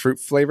the dark fruit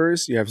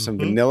flavors. You have some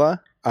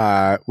vanilla.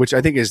 Which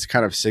I think is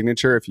kind of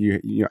signature. If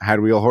you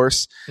had Wheel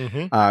Horse,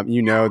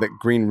 you know that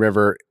Green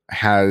River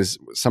has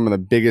some of the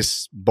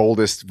biggest,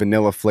 boldest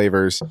vanilla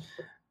flavors,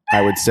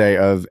 I would say,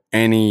 of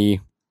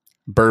any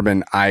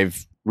bourbon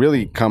I've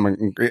really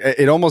come.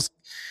 It almost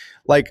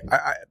I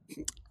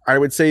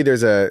would say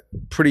there's a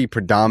pretty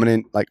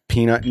predominant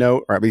peanut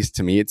note, or at least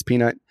to me it's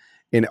peanut,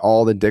 in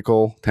all the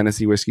Dickel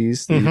Tennessee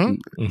whiskeys.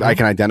 I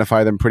can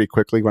identify them pretty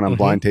quickly when I'm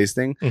blind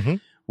tasting.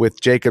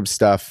 With Jacob's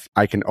stuff,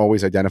 I can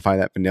always identify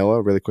that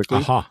vanilla really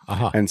quickly.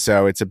 And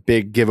so it's a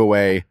big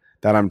giveaway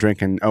that I'm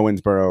drinking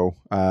Owensboro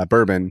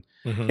bourbon.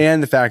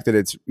 And the fact that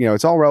it's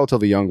all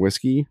relatively young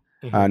whiskey.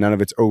 None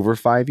of it's over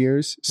 5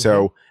 years.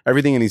 So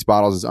everything in these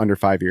bottles is under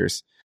 5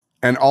 years.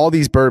 And all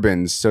these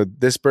bourbons, so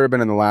this bourbon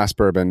and the last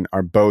bourbon,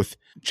 are both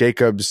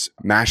Jacob's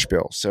mash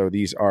bill. So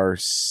these are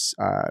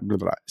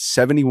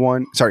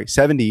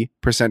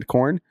 70%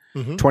 corn,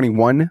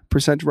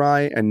 21%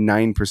 rye, and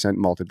 9%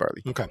 malted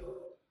barley. Okay.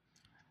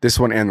 This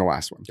one and the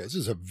last one. Okay, this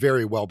is a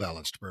very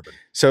well-balanced bourbon.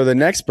 So the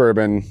next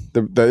bourbon,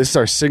 this is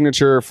our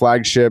signature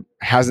flagship,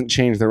 hasn't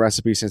changed the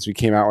recipe since we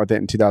came out with it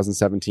in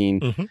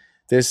 2017.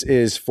 This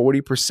is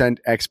 40%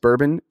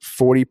 ex-bourbon,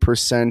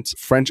 40%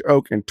 French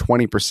oak, and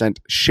 20%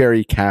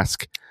 sherry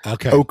cask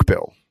oak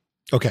bill.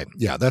 Okay,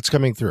 yeah, that's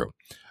coming through.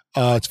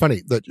 It's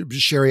funny that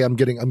sherry, I'm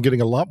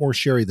getting a lot more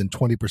sherry than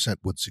 20%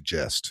 would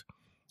suggest.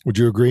 Would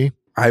you agree?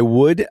 I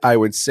would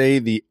say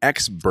the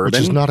ex-bourbon,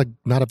 which is not a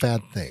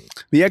bad thing.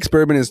 The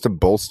ex-bourbon is to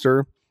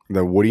bolster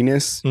the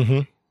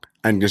woodiness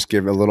and just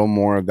give a little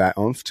more of that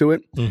oomph to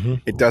it.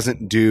 It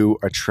doesn't do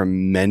a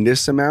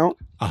tremendous amount.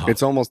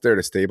 It's almost there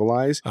to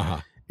stabilize.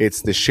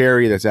 It's the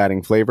sherry that's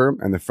adding flavor,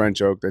 and the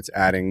French oak that's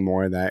adding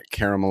more of that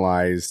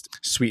caramelized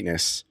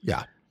sweetness.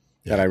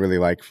 That I really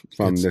like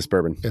from this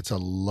bourbon. It's a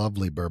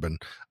lovely bourbon.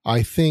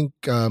 I think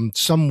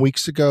some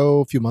weeks ago,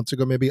 a few months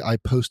ago maybe, I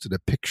posted a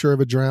picture of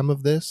a dram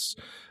of this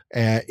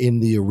in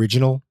the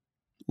original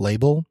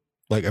label,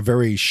 like a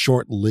very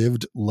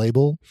short-lived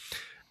label.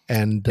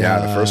 And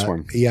the first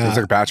one. Yeah. It was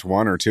like batch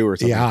 1 or 2 or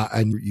something. Yeah,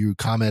 and you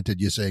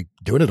commented, you say,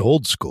 doing it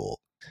old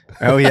school.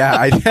 Oh,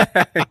 yeah.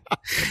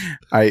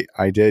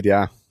 I did,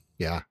 yeah.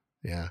 Yeah.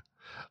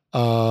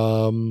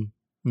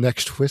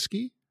 Next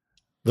whiskey,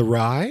 the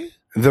rye.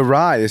 The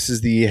rye. This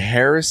is the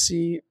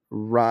Heresy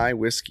Rye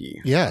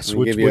whiskey. Yes,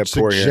 which would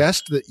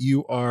suggest that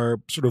you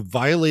are sort of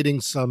violating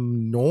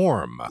some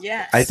norm.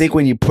 Yes. I think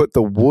when you put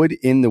the wood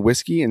in the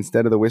whiskey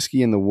instead of the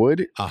whiskey in the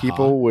wood,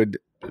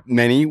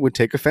 many would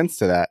take offense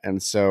to that.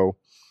 And so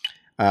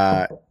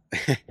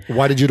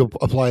why did you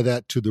apply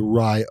that to the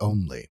rye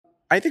only?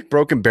 I think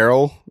Broken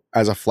Barrel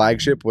as a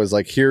flagship was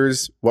like,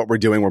 here's what we're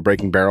doing. We're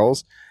breaking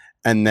barrels.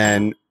 And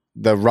then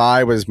the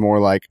rye was more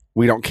like,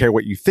 we don't care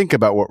what you think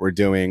about what we're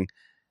doing.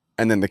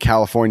 And then the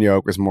California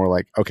oak was more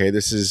like, okay,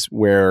 this is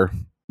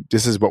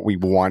what we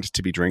want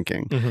to be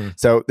drinking.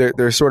 So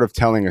they're sort of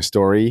telling a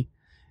story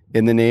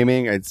in the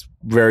naming. It's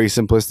very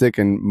simplistic,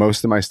 and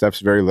most of my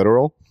stuff's very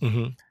literal,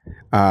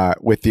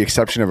 with the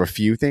exception of a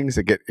few things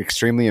that get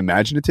extremely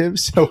imaginative.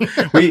 So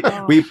we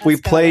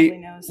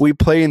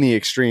play in the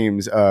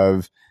extremes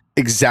of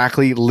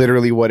exactly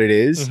literally what it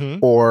is,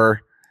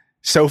 or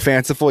so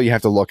fanciful, you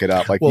have to look it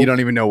up. Like, you don't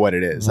even know what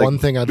it is. One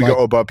like, thing I'd we like,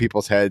 go above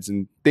people's heads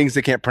and things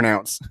they can't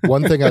pronounce.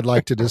 one thing I'd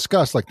like to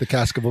discuss, like the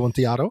Cask of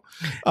Amontillado,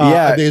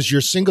 is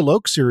your single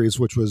oak series,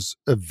 which was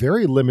a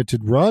very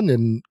limited run,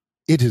 and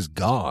it is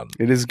gone.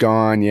 It is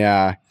gone.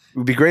 Yeah. It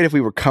would be great if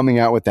we were coming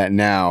out with that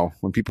now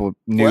when people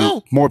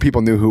knew, more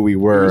people knew who we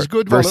were. It was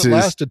good while it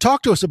lasted.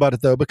 Talk to us about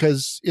it, though,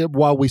 because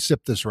while we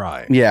sip this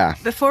rye. Yeah.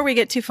 Before we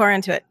get too far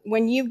into it,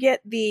 when you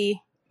get the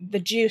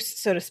juice,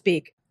 so to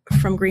speak,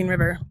 from Green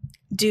River,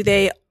 have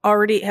they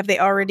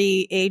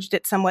already aged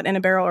it somewhat in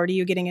a barrel, or are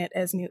you getting it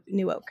as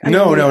new oak?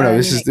 No.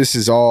 This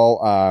is all,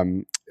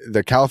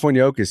 the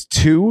California oak is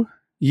 2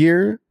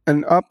 year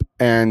and up.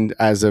 And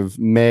as of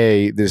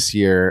May this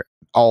year,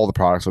 all the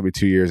products will be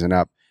 2 years and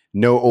up.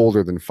 No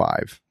older than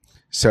 5.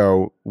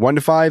 So 1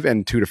 to 5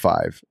 and 2 to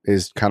 5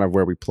 is kind of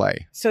where we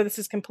play. So this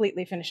is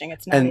completely finishing.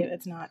 It's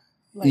not.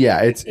 Like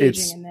it's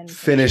and then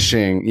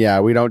finishing. Yeah,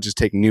 we don't just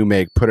take new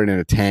make, put it in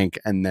a tank,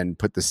 and then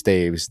put the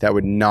staves. That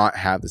would not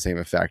have the same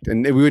effect,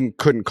 and we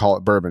couldn't call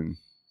it bourbon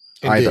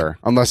either,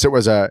 unless it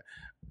was a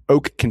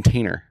oak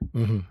container.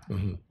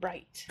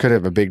 Right. Could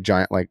have a big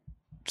giant like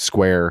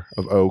square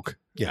of oak.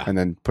 Yeah. And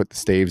then put the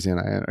staves in,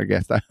 I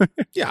guess that.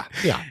 Yeah.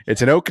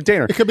 It's an oak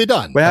container. It could be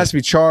done. But it has to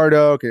be charred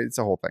oak. It's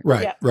a whole thing.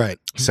 Right.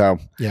 So,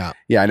 yeah,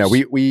 no,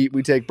 we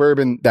take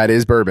bourbon that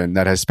is bourbon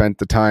that has spent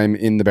the time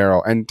in the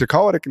barrel. And to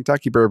call it a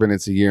Kentucky bourbon,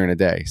 it's a year and a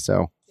day.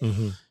 So,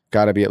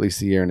 got to be at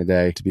least a year and a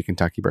day to be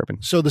Kentucky bourbon.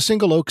 So, the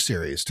single oak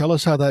series, tell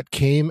us how that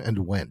came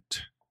and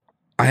went.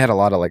 I had a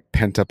lot of like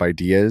pent up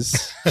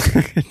ideas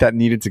that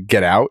needed to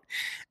get out.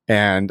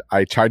 And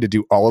I tried to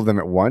do all of them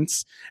at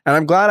once. And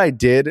I'm glad I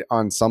did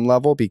on some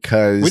level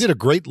because... We did a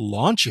great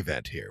launch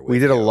event here. We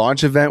did a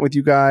launch event with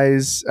you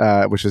guys,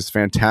 which was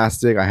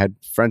fantastic. I had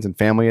friends and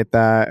family at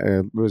that.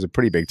 It was a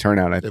pretty big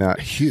turnout, I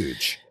thought.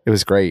 Huge. It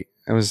was great.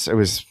 It was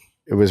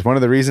one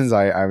of the reasons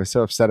I was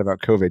so upset about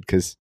COVID,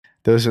 because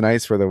those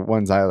nights were the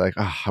ones I like,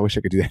 I wish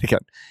I could do that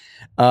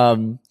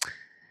again.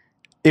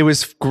 It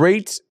was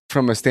great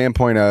from a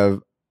standpoint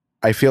of,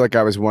 I feel like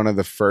I was one of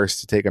the first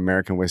to take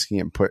American whiskey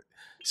and put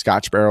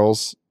Scotch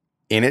barrels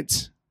in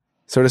it,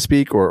 so to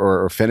speak,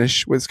 or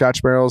finish with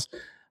Scotch barrels.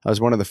 I was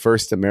one of the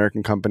first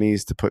American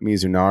companies to put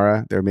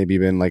Mizunara. There maybe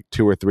been like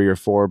 2 or 3 or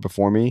 4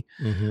 before me.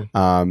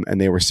 And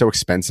they were so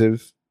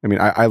expensive. I mean,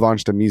 I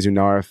launched a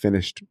Mizunara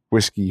finished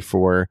whiskey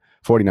for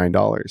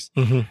 $49.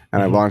 And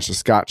I launched a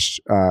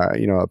Scotch, a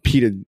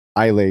peated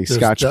Islay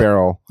Scotch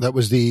barrel. That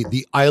was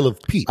the Isle of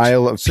Peat.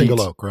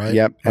 Single oak, right?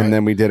 Yep. Right. And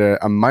then we did a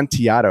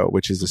Amontillado,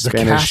 which is the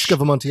Spanish Cask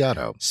of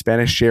Amontillado.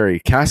 Spanish sherry.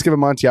 Cask of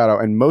Amontillado.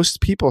 And most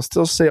people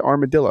still say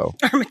armadillo.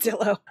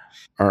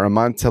 Or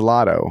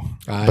Amontillado.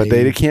 But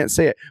they can't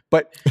say it.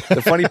 But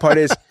the funny part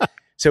is,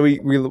 so we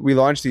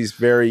launched these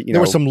very,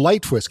 there were some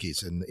light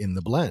whiskeys in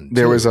the blend.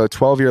 There was a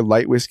 12-year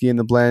light whiskey in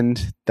the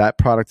blend. That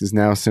product is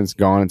now since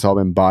gone. It's all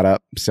been bought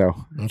up. So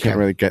I can't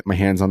really get my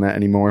hands on that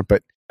anymore.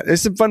 But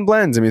it's some fun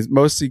blends. I mean, it's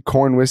mostly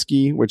corn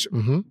whiskey, which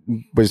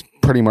was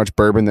pretty much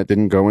bourbon that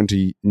didn't go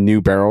into new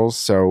barrels.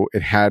 So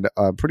it had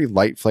a pretty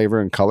light flavor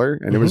and color,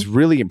 and it was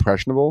really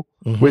impressionable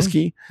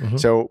whiskey.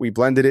 So we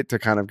blended it to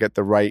kind of get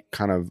the right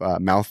kind of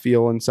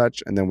mouthfeel and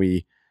such. And then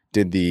we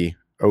did the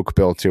oak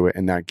bill to it,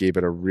 and that gave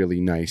it a really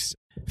nice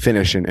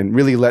finish and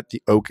really let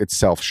the oak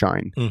itself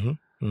shine.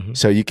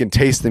 So you can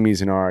taste the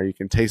Mizunara, you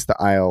can taste the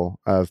Isle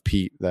of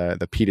Peat,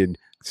 the peated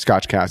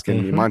Scotch cask,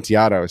 and the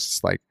Amontillado is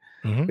just like,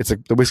 it's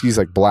like the whiskey's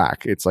like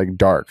black. It's like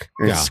dark.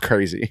 It's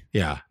crazy.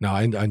 Yeah. No,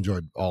 I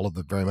enjoyed all of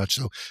it very much.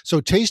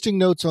 So tasting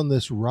notes on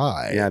this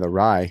rye. Yeah, the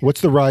rye. What's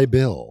the rye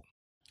bill?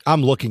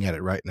 I'm looking at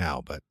it right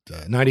now, but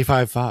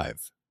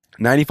 95.5.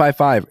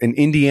 95.5, an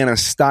Indiana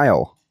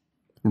style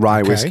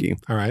rye whiskey.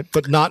 All right.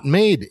 But not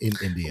made in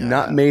Indiana.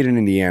 Not made in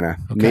Indiana.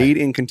 Okay. Made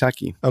in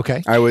Kentucky.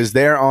 Okay. I was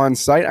there on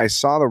site. I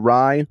saw the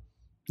rye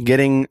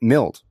getting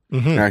milled.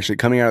 Actually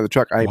coming out of the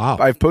truck.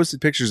 I've posted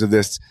pictures of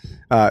this,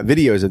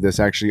 videos of this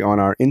actually on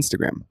our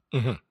Instagram.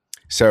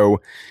 So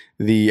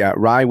the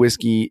rye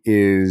whiskey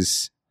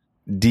is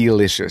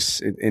delicious.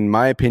 In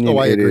my opinion,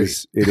 it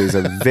is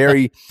a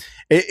very,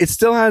 it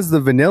still has the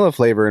vanilla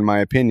flavor in my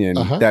opinion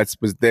that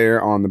was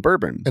there on the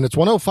bourbon. And it's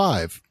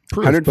 105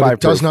 proof, 105 but it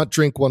does proof. not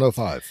drink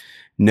 105.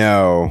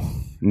 No.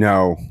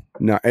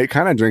 It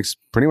kind of drinks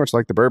pretty much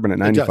like the bourbon at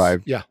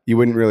 95. Yeah. You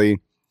wouldn't really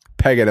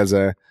peg it as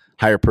a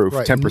higher proof,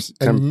 Right.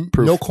 10%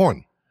 proof. No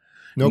corn.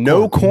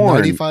 No corn.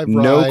 95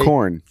 rye. No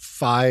corn.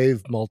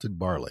 5 malted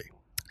barley.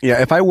 Yeah,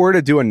 if I were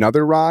to do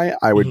another rye,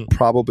 I would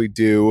probably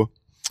do,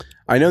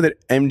 I know that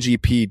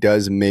MGP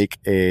does make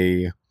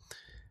a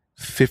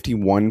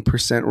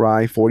 51%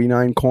 rye,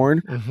 49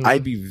 corn.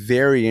 I'd be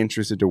very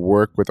interested to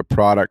work with a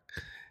product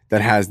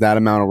that has that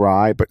amount of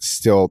rye, but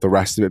still the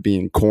rest of it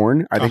being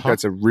corn. I think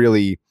that's a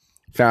really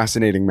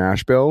fascinating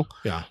mash bill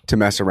to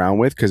mess around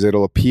with, because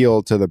it'll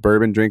appeal to the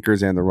bourbon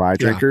drinkers and the rye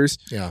drinkers.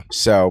 Yeah.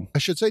 So I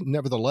should say,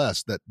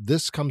 nevertheless, that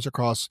this comes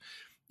across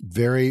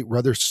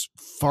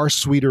far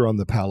sweeter on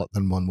the palate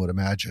than one would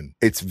imagine.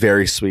 it's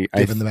very sweet.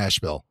 Given the mash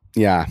bill.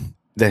 Yeah.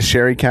 the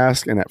sherry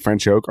cask and that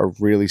French oak are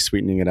really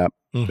sweetening it up.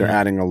 Mhm. They're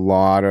adding a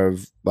lot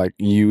of like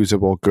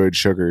usable good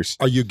sugars.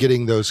 Are you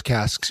getting those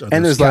casks?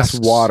 And there's less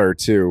water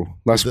too.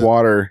 Less The-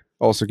 water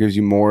also gives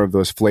you more of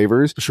those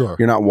flavors. Sure.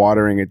 You're not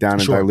watering it down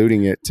and Sure.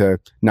 diluting it to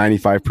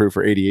 95 proof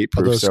or 88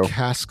 Are proof. those So,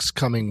 casks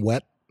coming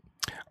wet?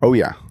 oh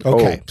yeah.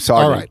 Okay. Oh,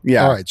 soggy. All right.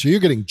 Yeah. All right. So you're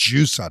getting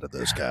juice out of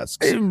those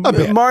casks.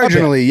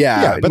 Marginally,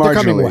 yeah. Yeah, but they're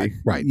coming marginally. wet.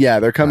 Right. Yeah,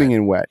 they're coming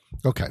in wet.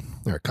 Okay.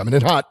 They're coming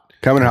in hot.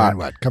 Coming hot. in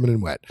wet. Coming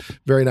in wet.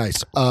 Very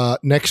nice.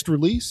 Next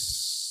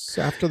release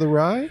after the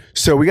rye?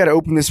 So we got to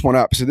open this one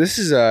up. So this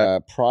is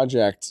a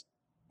project.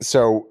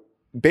 So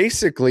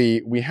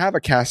basically, we have a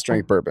cask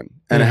strength bourbon,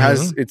 and it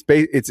has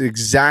it's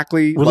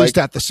exactly Released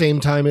like, at the same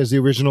time as the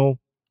original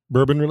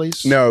bourbon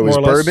release? no, it was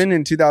more or less? bourbon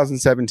in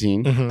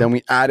 2017. Mhm. Then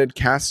we added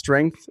cask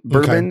strength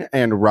bourbon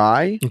and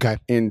rye Okay.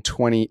 in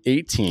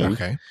 2018.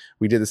 Okay.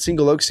 We did the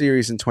single oak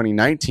series in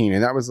 2019,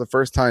 and that was the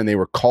first time they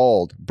were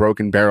called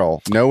Broken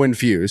Barrel, no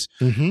infuse.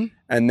 Mm-hmm.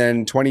 And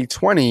then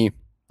 2020,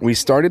 we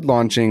started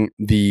launching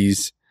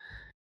these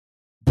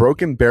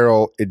Broken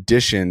Barrel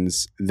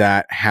editions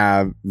that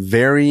have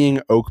varying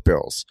oak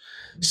bills.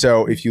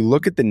 So if you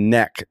look at the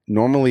neck,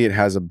 normally it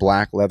has a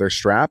black leather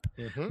strap,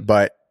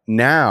 but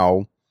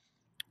now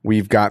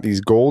we've got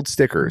these gold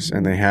stickers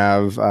and they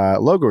have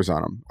logos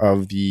on them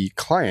of the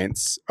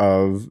clients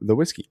of the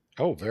whiskey.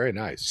 Oh, very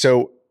nice.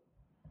 So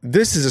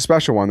this is a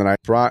special one that I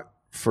brought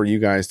for you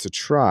guys to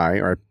try,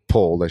 or I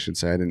pulled, I should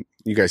say.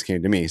 You guys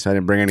came to me, so I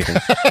didn't bring anything.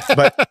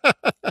 But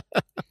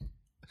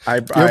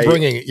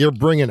You're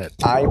bringing it.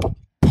 I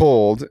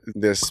pulled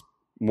this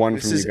one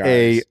from you guys. This is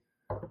a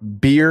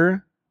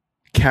beer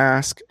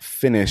cask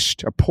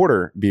finished, a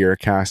porter beer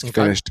cask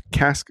finished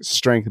cask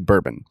strength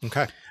bourbon.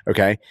 Okay.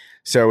 Okay.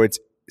 So it's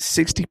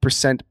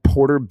 60%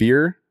 porter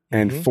beer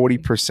and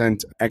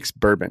 40% ex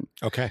bourbon.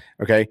 Okay.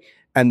 Okay.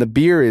 And the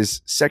beer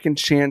is Second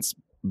Chance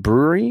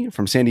Brewery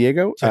from San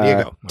Diego. San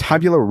Diego.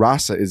 Tabula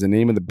Rasa is the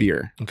name of the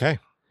beer. Okay.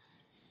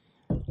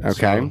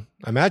 Okay. So,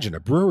 imagine a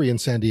brewery in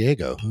San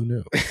Diego. Who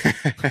knew?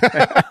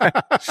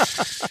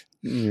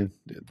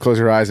 Close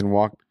your eyes and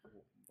walk.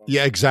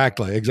 Yeah,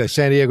 exactly.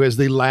 San Diego is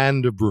the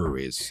land of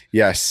breweries.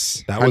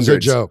 Yes. That was a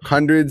joke.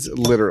 Hundreds,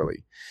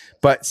 literally.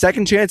 But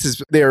Second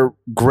Chances, they're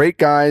great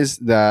guys.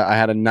 I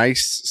had a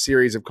nice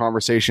series of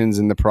conversations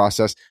in the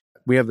process.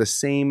 We have the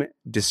same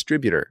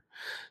distributor.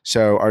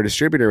 So our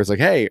distributor was like,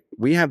 hey,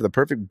 we have the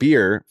perfect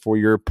beer for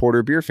your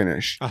porter beer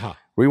finish.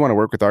 We want to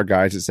work with our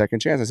guys at Second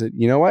Chance. I said,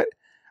 you know what?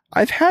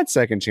 I've had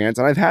Second Chance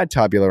and I've had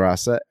Tabula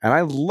Rasa and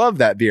I love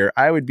that beer.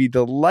 I would be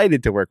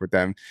delighted to work with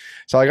them.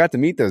 So I got to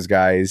meet those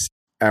guys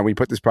and we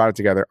put this product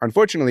together.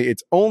 Unfortunately,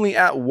 it's only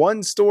at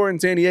one store in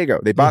San Diego.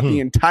 They bought the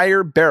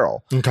entire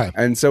barrel. Okay.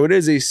 And so it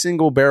is a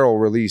single barrel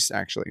release,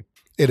 actually.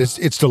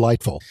 It's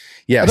delightful.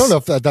 Yes. I don't know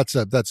if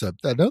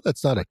I know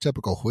that's not a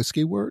typical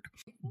whiskey word,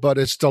 but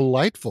it's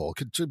delightful.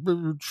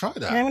 Try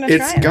that. I'm gonna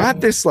It's try it.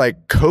 got this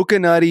like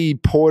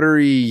coconutty,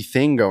 portery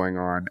thing going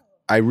on.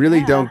 I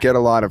really don't get a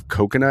lot of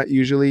coconut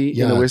usually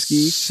in the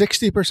whiskey.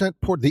 60%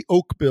 port. The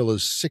oak bill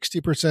is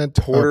 60%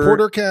 Porter-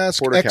 porter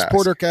cask, porter ex cask.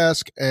 porter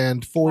cask,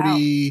 and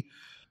 40.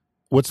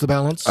 What's the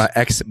balance?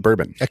 Ex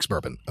bourbon. Ex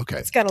bourbon. Okay.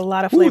 It's got a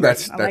lot of Ooh, flavor.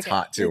 that's I like it.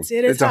 hot too.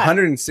 It is It's hot.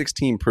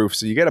 116 proof,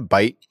 so you get a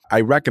bite. I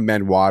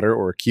recommend water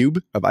or a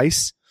cube of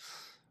ice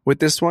with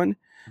this one.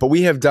 But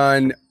we have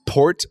done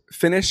port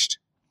finished.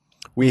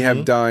 We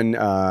have done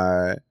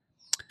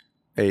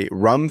a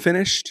rum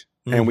finished,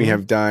 and we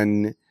have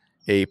done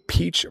a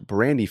peach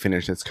brandy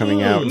finish that's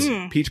coming out.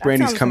 Peach that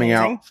brandy's sounds coming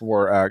amazing. out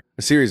for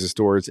a series of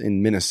stores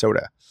in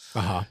Minnesota.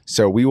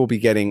 So we will be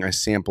getting a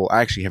sample.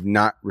 I actually have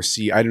not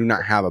received. I do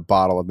not have a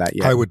bottle of that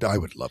yet. I would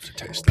love to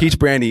taste that. Peach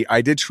brandy.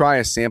 I did try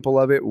a sample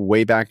of it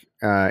way back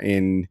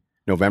in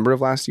November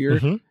of last year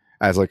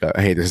as like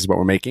hey, this is what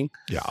we're making.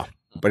 Yeah.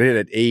 But it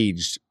had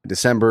aged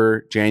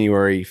December,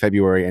 January,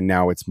 February, and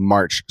now it's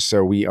March.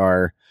 So we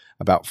are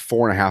about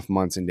 4.5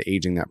 months into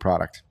aging that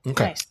product.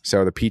 Okay. Nice.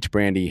 So the peach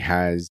brandy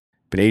has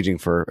been aging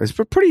it's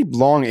a pretty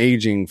long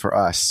aging for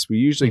us. We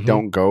usually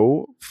don't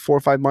go 4 or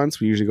 5 months.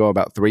 We usually go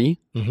about 3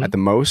 at the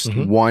most,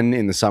 1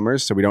 in the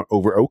summers. So we don't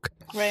over oak.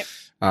 Right.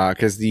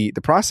 Because the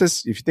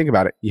process, if you think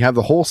about it, you have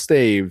the whole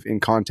stave in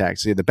contact.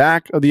 So you have the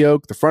back of the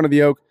oak, the front of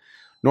the oak.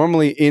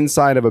 Normally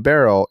inside of a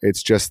barrel,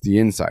 it's just the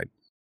inside.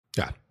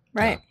 Yeah.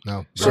 Right.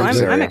 No. So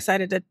Surface I'm area.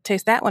 excited to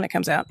taste that when it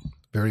comes out.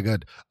 Very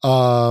good.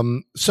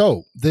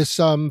 So this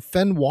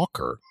Fen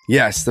Walker.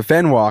 Yes, the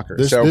Fen Walker.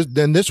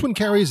 This one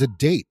carries a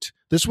date.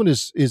 This one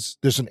is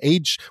there's an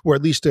age, or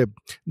at least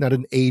not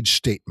an age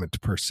statement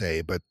per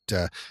se, but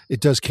it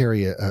does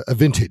carry a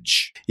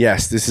vintage.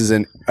 Yes, this is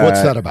an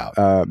What's that about?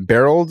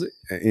 Barreled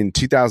in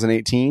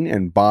 2018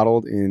 and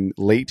bottled in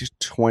late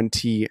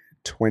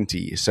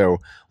 2020. So a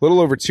little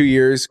over 2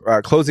 years,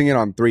 closing in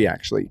on 3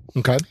 actually.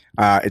 Okay.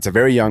 It's a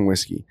very young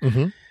whiskey,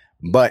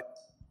 but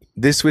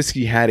this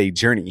whiskey had a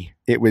journey.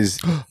 It was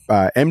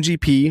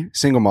MGP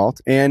single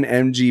malt and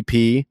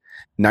MGP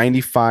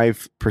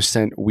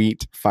 95%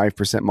 wheat,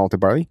 5% malted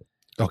barley.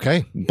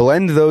 Okay.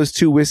 Blend those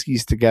 2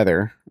 whiskeys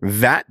together,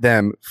 vat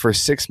them for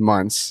 6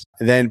 months,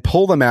 then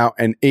pull them out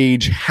and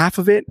age half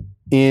of it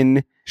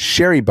in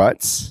sherry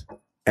butts,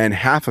 and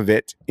half of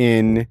it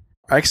in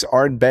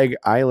ex-Ardbeg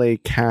Islay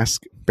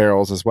cask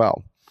barrels as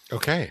well.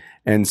 Okay.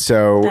 And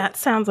so That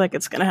sounds like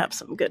it's going to have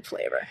some good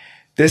flavor.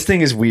 this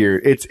thing is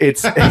weird. It's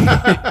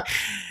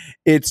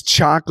it's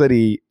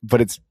chocolatey,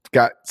 but it's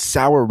got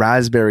sour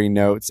raspberry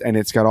notes, and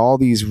it's got all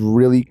these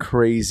really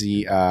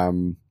crazy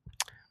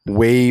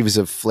waves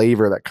of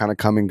flavor that kind of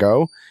come and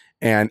go,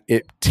 and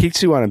it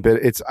takes you on a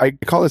bit. I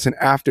call this an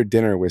after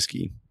dinner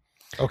whiskey.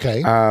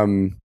 Okay.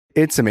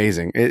 It's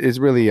amazing. It's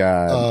really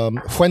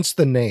Whence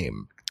the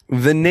name?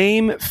 the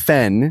name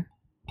fen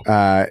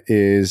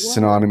is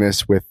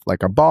synonymous with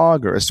like a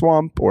bog or a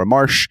swamp or a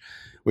marsh,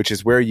 which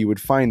is where you would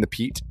find the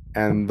peat.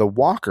 And the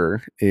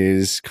walker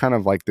is kind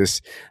of like this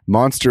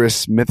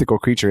monstrous mythical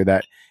creature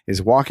that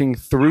is walking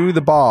through the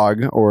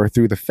bog or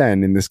through the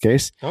fen in this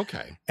case.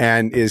 Okay.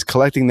 And is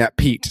collecting that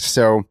peat.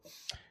 So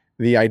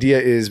the idea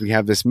is we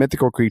have this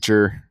mythical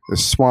creature, the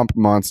swamp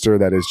monster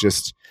that is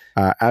just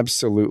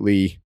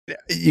absolutely,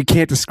 you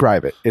can't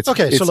describe it. It's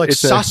Okay. So like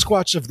it's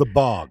Sasquatch of the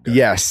bog.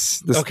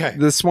 yes.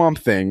 The swamp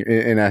thing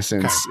in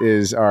essence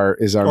is our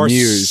Or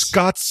muse.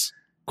 Scots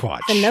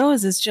Quatch. The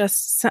nose is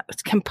just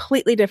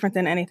completely different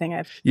than anything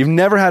I've. You've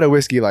never had a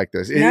whiskey like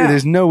this. No.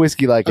 There's no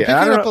whiskey like I'm it. And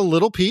I picking don't up a know-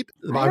 little peat.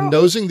 I'm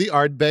nosing the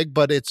Ardbeg,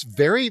 but it's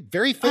very,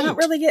 very I faint. don't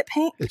really get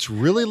paint. It's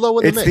really low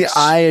in the it's mix. the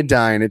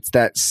iodine. It's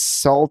that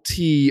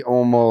salty,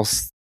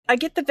 almost I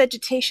get the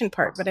vegetation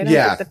part, but I don't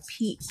Yeah. get the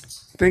peat.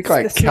 think It's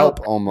like the kelp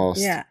smoke.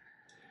 almost Yeah,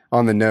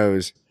 on the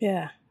nose.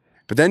 yeah.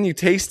 But then you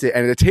taste it,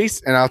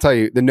 and I'll tell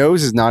you, the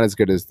nose is not as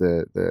good as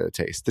the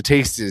taste. The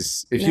taste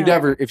is if No.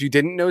 you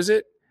didn't nose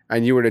it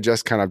and you were to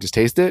just kind of just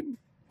taste it,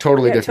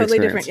 totally Yeah, different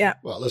totally experience. different.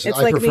 Yeah, Well, listen, it's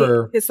I like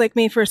prefer. me. It's like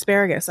me for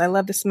asparagus. I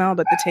love the smell,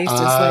 but the taste is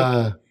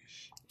like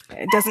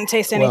it doesn't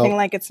taste anything well,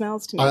 like it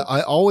smells to me. I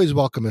always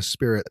welcome a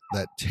spirit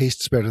that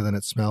tastes better than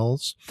it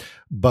smells,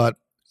 but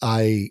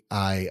I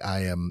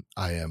am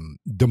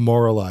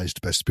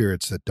demoralized by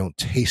spirits that don't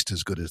taste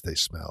as good as they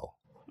smell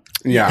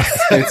Yeah,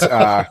 it's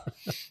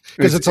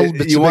because it's a you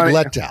big want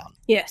letdown.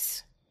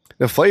 Yes.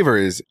 the flavor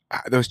is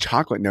those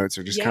chocolate notes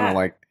are just kind Yeah. of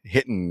like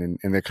hitting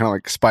and they're kind of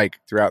like spike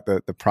throughout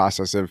the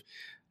process of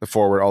the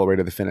forward all the way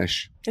to the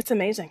finish. It's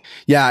amazing.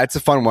 Yeah, it's a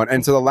fun one.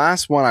 And so the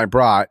last one I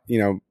brought,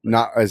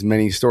 not as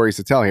many stories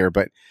to tell here,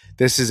 but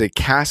this is a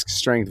cask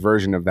strength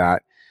version of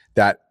that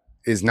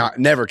is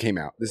never came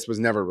out. This was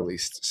never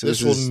released. So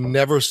This will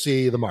never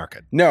see the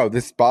market. no,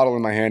 this bottle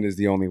in my hand is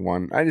the only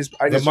one. I just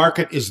The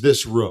market is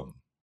this room.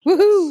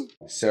 Woohoo!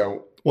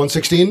 so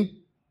 116.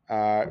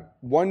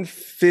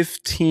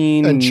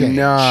 115 And change.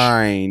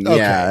 9. Okay,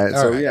 Yeah.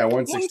 all So right. yeah,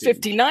 116.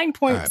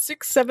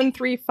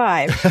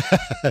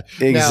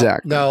 159.6735.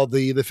 Exactly. Now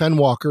the Fen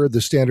Walker,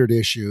 the standard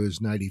issue is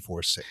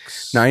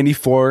 94.6.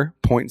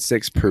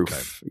 94.6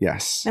 proof.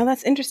 Yes. Now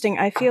that's interesting.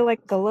 I feel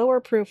like the lower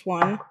proof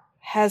one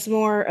has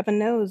more of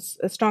a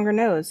stronger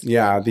nose.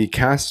 Yeah, the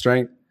cast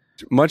strength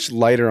much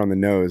lighter on the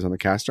nose on the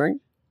cast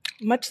strength.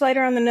 Much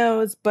lighter on the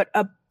nose, but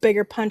a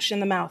bigger punch in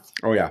the mouth.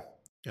 Oh yeah.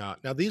 Yeah.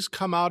 Now these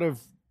come out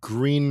of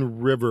Green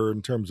River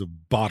in terms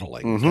of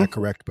bottling. Is Mhm. that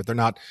correct? But they're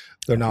not.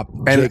 And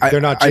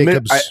they're not I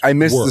Jacob's. I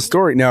missed work. the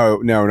story. No,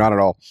 not at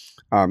all.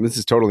 This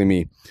is totally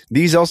me.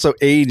 These also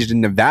aged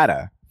in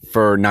Nevada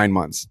for 9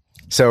 months.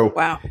 So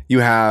Wow. you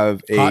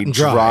have a Hot and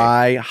dry.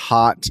 dry,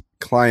 hot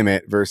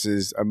climate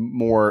versus a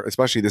more,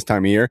 especially this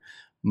time of year,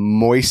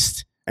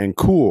 moist and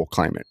cool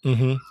climate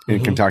Mhm, in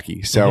mhm.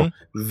 Kentucky. So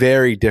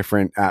very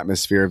different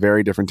atmosphere,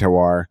 very different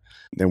terroir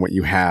than what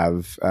you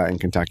have in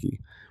Kentucky,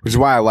 which is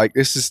why I like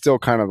this is still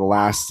kind of the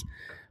last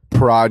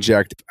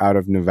project out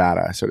of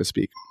Nevada, so to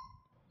speak.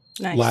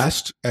 Nice.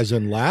 Last, as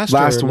in last,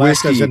 Last or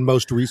last as whiskey. in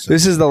most recent.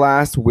 This is the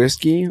last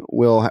whiskey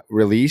we'll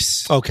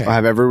release. Okay. I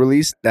have ever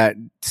released that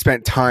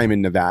spent time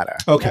in Nevada,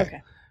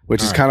 okay.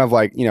 which is All right. kind of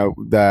like,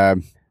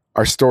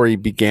 our story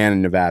began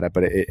in Nevada,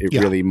 but it Yeah.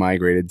 really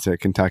migrated to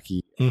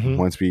Kentucky Mhm.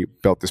 once we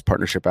built this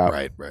partnership out.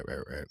 Right.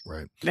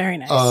 Very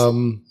nice.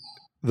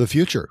 The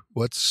future.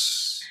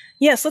 What's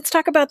Yes, let's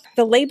talk about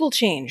the label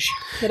change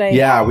that I.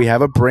 Yeah, we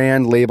have a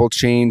brand label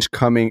change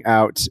coming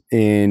out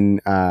in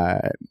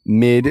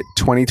mid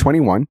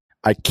 2021.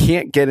 I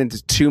can't get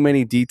into too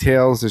many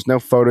details. There's no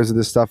photos of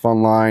this stuff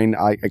online.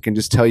 I can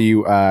just tell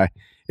you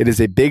it is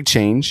a big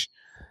change.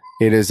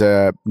 It is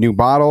a new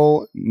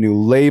bottle, new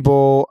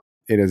label.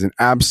 It is an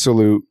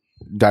absolute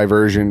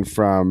diversion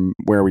from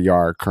where we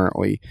are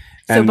currently.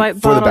 So And by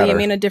for the bottle, you better.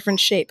 mean a different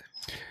shape.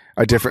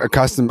 A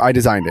custom. I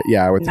designed it.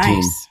 Yeah, with the team.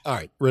 Nice. all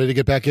right? Ready to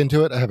get back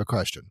into it? I have a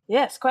question.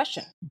 Yes.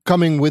 Question.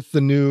 Coming with the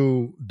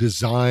new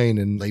design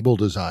and label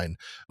design,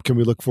 can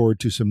we look forward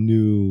to some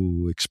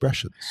new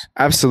expressions?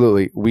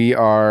 Absolutely. We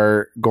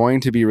are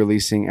going to be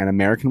releasing an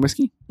American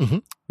whiskey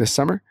Mhm. this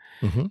summer.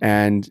 Mhm.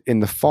 And in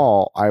the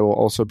fall, I will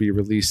also be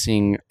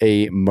releasing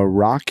a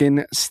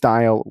Moroccan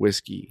style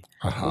whiskey.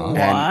 Uh-huh. What?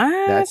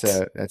 And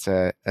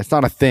that's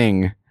not a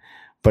thing,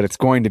 but it's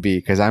going to be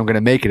because I'm going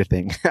to make it a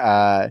thing.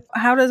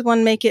 How does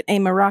one make it a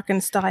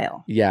Moroccan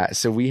style? Yeah,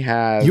 so we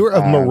have... You're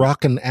of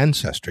Moroccan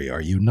ancestry,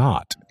 are you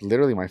not?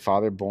 Literally, my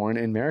father born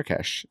in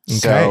Marrakesh. Okay.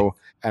 So,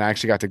 and I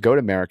actually got to go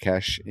to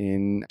Marrakesh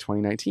in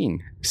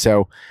 2019.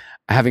 So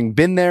having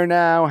been there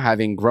now,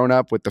 having grown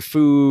up with the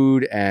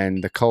food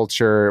and the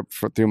culture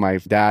through my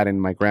dad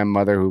and my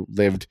grandmother who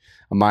lived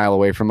a mile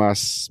away from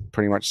us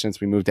pretty much since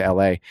we moved to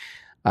LA,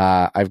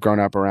 I've grown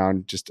up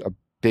around just a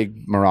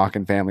big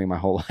Moroccan family my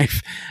whole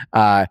life.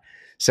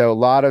 So a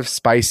lot of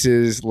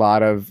spices, a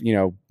lot of,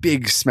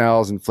 big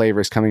smells and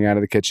flavors coming out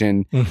of the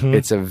kitchen. Mm-hmm.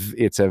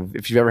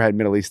 If you've ever had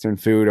Middle Eastern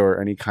food or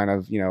any kind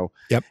of,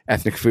 Yep.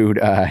 ethnic food,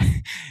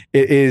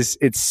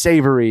 it's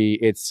savory.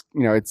 It's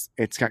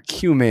got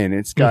cumin,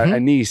 it's got Mhm.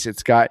 anise,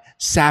 it's got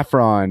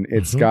saffron,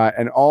 it's Mhm. got,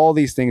 and all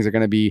these things are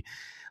going to be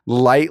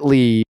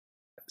lightly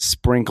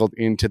sprinkled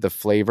into the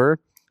flavor.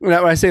 When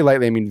I say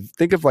lightly, I mean,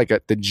 think of like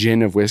the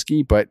gin of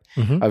whiskey, but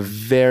Mhm. a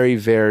very,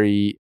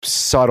 very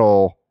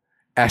subtle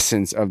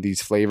essence of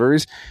these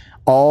flavors,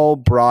 all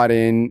brought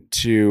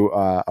into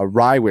a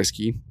rye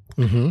whiskey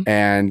Mhm.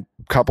 and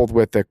coupled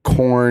with the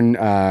corn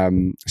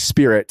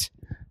spirit,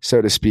 so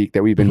to speak,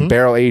 that we've been Mhm.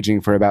 barrel aging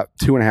for about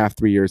 2.5,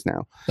 3 years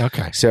now.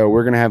 Okay. So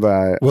we're going to have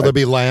Will there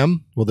be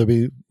lamb? Will there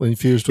be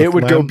infused with it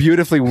would lamb? go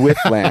beautifully with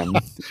lamb.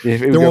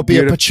 There won't be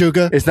a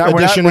pechuga It's not.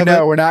 edition of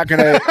it? We're not going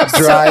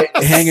to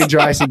hang and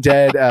dry some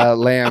dead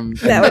lamb.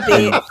 That would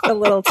be a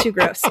little too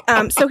gross.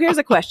 So here's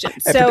a question.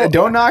 So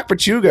Don't knock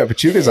pechuga.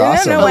 Pechuga's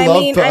awesome. No, I I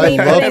love mean, I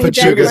love putting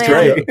dead Pechuga's lamb-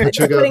 great. putting dead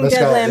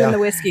Pechuga, lamb yeah. in the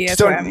whiskey. Just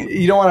That's what I mean.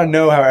 you don't want to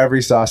know how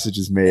every sausage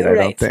is made. I don't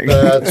Right. think.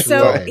 That's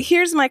So right.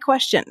 here's my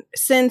question.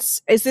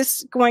 Is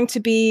this going to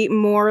be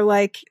more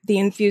like the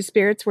infused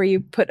spirits where you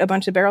put a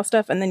bunch of barrel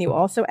stuff and then you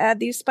also add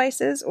these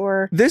spices,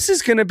 or? This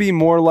is going to be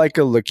more like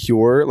a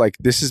liqueur. Like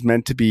this is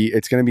meant to be.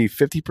 It's going to be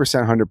 50%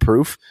 100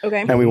 proof,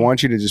 Okay. and we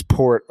want you to just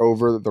pour it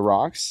over the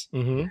rocks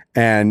Mm-hmm.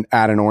 and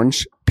add an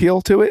orange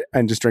peel to it,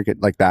 and just drink it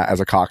like that as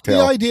a The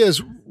cocktail. idea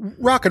is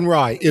Rock and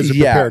Rye is a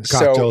Yeah, prepared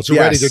cocktail. so, It's a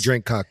ready to yes.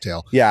 drink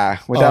cocktail. Yeah,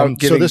 without So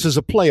giving. this is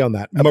a play on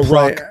that. A play-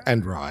 Maroc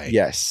and Rye.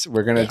 Yes,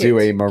 we're going to do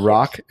a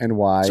Maroc and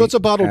Wye. So it's a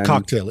bottled and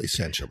cocktail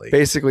essentially.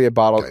 basically a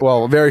bottle. Okay.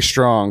 Well, a very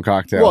strong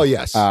cocktail. Well,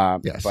 yes.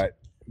 Yes.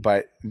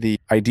 But the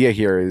idea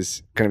here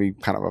is going to be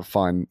kind of a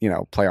fun,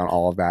 play on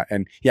all of that.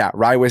 And yeah,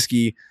 rye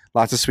whiskey,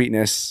 lots of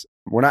sweetness.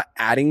 We're not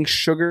adding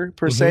sugar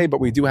per se, but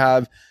we do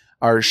have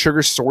our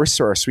sugar source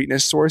or our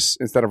sweetness source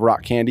instead of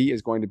rock candy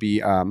is going to be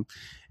a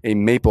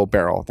maple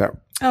barrel that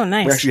Oh, we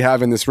nice. actually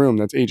have in this room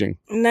that's aging.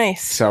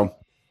 Nice. So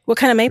What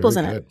kind of maple's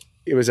Very in it? good.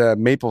 it was a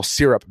maple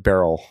syrup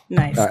barrel.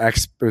 Nice.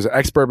 It was an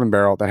ex-bourbon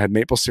barrel that had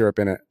maple syrup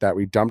in it that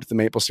we dumped the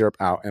maple syrup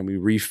out and we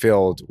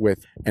refilled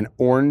with an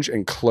orange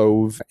and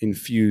clove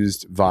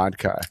infused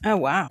vodka. Oh,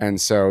 wow. And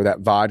so that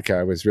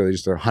vodka was really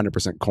just a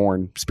 100%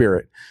 corn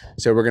spirit.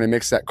 So we're going to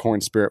mix that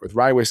corn spirit with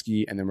rye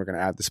whiskey, and then we're going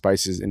to add the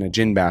spices in a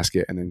gin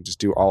basket and then just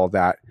do all of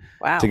that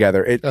Wow.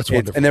 together. That's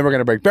wonderful. And then we're going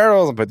to break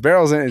barrels and put the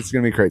barrels in. It's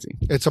going to be crazy.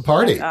 It's a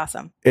party. That's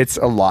awesome. It's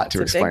a lot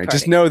to It's a big explain.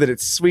 Just party. know that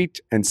it's sweet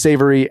and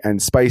savory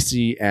and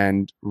spicy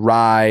and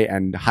rye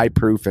and high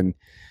proof and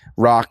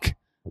rock,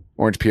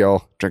 orange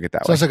peel. Drink it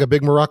that way. Sounds like a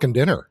big Moroccan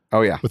dinner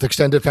Oh, yeah. with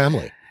extended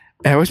family.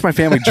 I wish my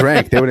family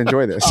drank. They would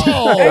enjoy this.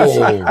 Oh,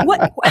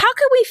 How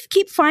could we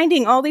keep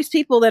finding all these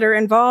people that are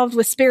involved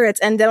with spirits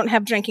and don't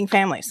have drinking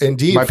families?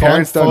 indeed. My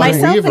parents don't drink.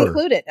 Myself Weaver.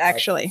 included,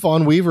 actually.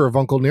 Fawn Weaver of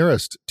Uncle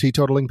Nearest,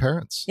 teetotaling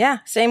parents. Yeah.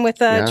 Same with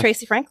Yeah.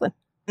 Tracy Franklin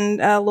and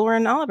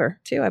Lauren Oliver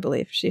too. I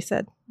believe she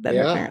said that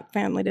Yeah. her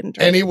family didn't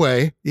drink.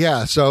 Anyway,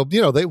 yeah. So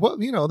they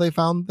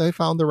found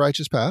the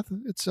righteous path.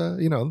 It's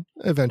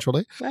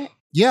eventually. Right.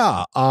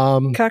 Yeah.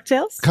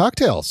 Cocktails.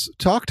 Cocktails.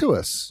 Talk to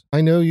us.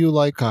 I know you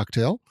like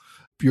cocktail.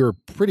 You're a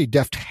pretty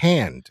deft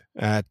hand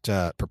at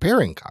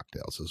preparing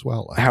cocktails as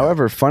well. I think.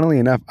 However, funnily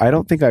enough, I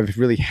don't think I've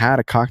really had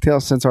a cocktail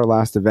since our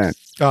last event.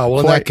 Oh well,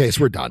 in quite- that case,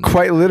 we're done.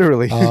 Quite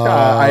literally.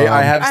 I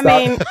have I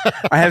stopped. mean,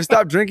 I have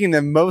stopped drinking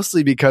them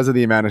mostly because of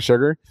the amount of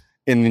sugar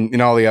in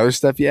all the other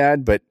stuff you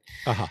add. But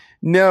Uh-huh.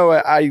 no,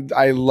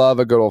 I love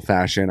a good old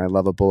fashioned. I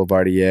love a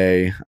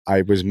Boulevardier.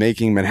 I was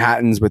making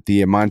Manhattans with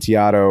the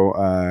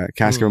Amontillado,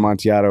 cask of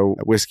Amontillado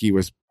whiskey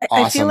was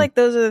awesome. I feel like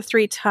those are the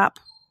three top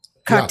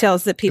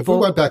cocktails that If we people.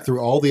 went back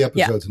through all the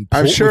episodes and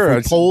I'm sure if we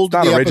it's polled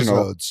not the original.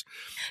 episodes.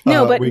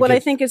 No, but we what I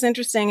could- think is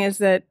interesting is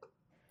that,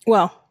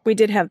 well, we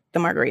did have the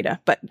margarita,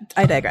 but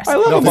I digress. I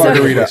love No, a so-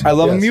 margarita. I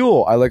love a Yes.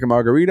 mule. I like a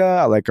margarita.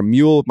 I like a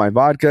mule with my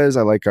vodkas.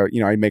 I like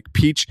I make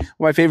peach.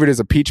 My favorite is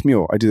a peach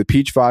mule. I do the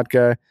peach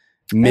vodka,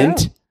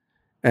 mint,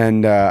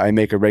 and I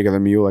make a regular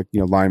mule like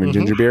lime and Mhm.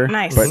 ginger beer.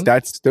 Nice. But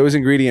that's those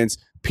ingredients.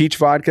 Peach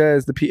vodka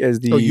is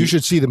the. Oh, you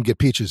should see them get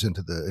peaches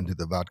into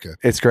the vodka.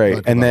 It's great.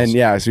 Vodka And then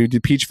bottles. so you do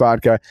peach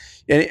vodka,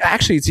 and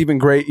actually it's even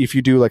great if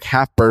you do like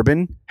half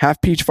bourbon, half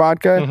peach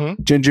vodka,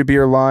 Mhm. ginger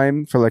beer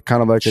lime for like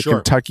kind of like a Sure,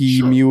 Kentucky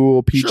sure,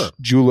 mule peach sure.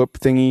 julep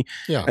thingy.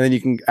 Yeah, And then you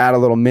can add a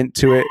little mint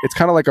to it. It's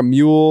kind of like a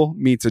mule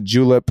meets a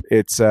julep.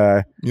 It's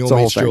mule it's a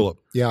whole meets thing. julep.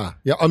 Yeah,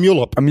 a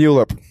mulep. a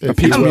mulep, a If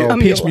peach, you will. a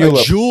peach A mulep,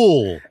 A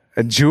jewel.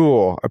 a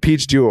jewel, a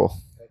peach jewel.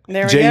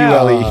 There we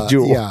J-U-L-E, go.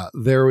 Jewel. Yeah,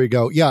 there we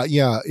go.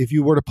 Yeah. If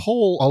you were to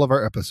poll all of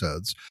our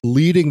episodes,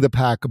 leading the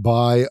pack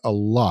by a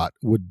lot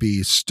would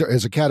be,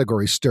 as a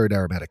category, stirred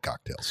aromatic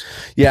cocktails.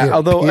 Yeah,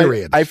 although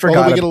I forgot.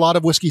 Although we get a lot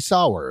of whiskey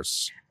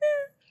sours.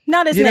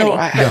 Not as many,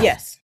 but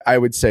yes. I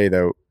would say,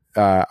 though,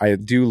 I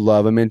do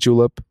love a mint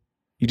julep.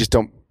 You just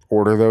don't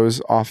order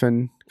those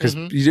often because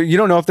you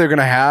don't know if they're going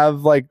to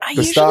have like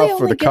the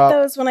stuff or the cup. I usually only get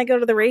those when I go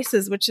to the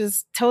races, which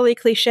is totally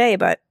cliche,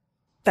 but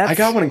I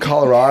got one in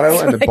Colorado,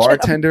 and the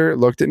bartender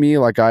looked at me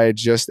like I had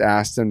just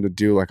asked him to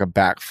do like a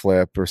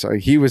backflip or something.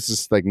 He was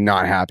just like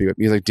not happy with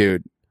me. He's like,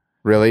 dude,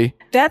 really?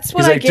 That's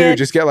what He's I like, get. dude,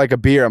 just get like a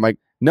beer. I'm like,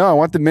 no, I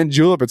want the mint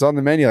julep. It's on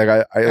the menu.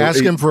 Like I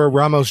ask him for a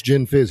Ramos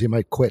Gin Fizz. He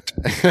might quit.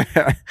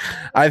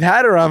 I've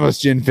had a Ramos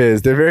Gin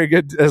Fizz. They're very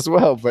good as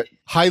well, but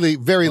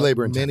very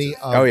labor intensive. Many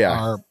of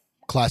our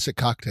classic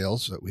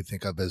cocktails that we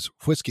think of as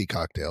whiskey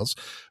cocktails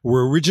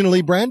were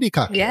originally brandy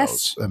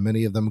cocktails. Yes.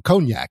 Many of them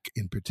cognac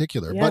in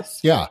particular. Yes.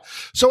 But yeah.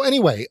 So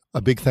anyway,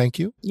 a big thank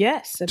you.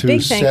 Yes, a to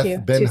big Seth thank you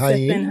Ben to Seth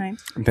Haim Ben Haim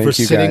for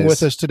sitting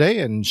with us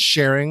today and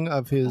sharing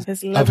of his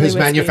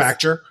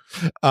manufacture.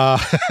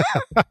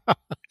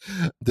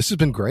 This has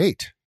been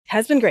great.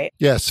 Has been great.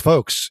 Yes,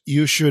 folks,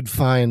 you should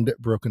find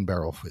Broken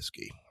Barrel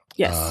Whiskey.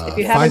 Yes, if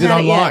you haven't find it had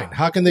online. Yet,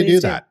 how can they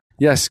do that?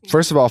 Yes.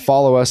 First of all,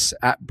 follow us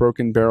at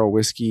Broken Barrel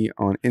Whiskey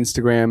on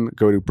Instagram.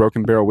 Go to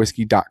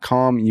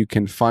brokenbarrelwhiskey.com. You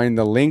can find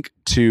the link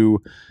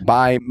to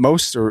buy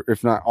most, or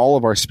if not all,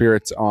 of our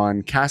spirits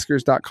on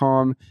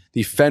caskers.com.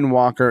 The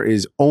Fenwalker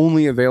is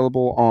only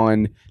available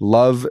on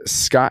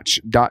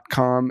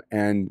lovescotch.com,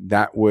 and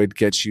that would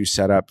get you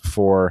set up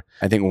for,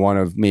 I think, one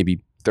of maybe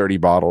 30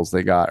 bottles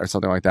they got or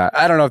something like that.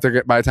 I don't know if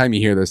they're, by the time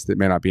you hear this, there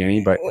may not be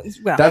any, but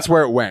that's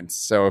where it went.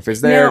 So if it's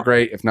there,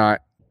 great. If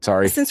not,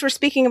 sorry. Since we're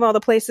speaking of all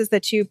the places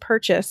that you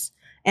purchase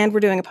and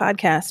we're doing a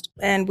podcast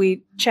and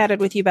we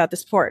chatted with you about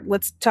this before,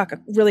 let's talk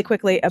really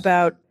quickly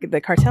about the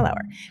Cartel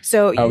Hour.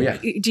 So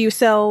do you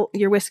sell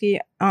your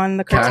whiskey on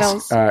the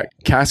cartels?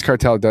 Cask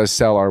Cartel does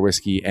sell our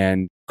whiskey,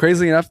 and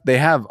crazily enough, they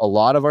have a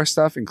lot of our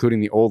stuff, including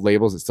the old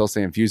labels that still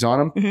say Infuse on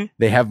them. Mm-hmm.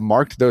 They have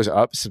marked those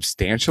up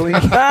substantially,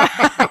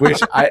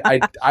 which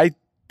I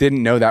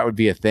didn't know that would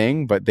be a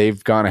thing, but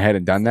they've gone ahead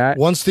and done that.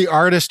 Once the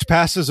artist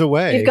passes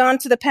away. You've gone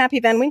to the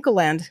Pappy Van Winkle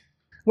land.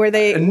 Where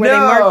they mark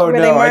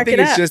I think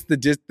it it's up.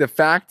 just the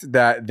fact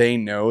that they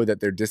know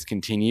that they're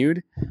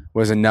discontinued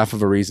was enough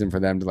of a reason for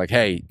them to like,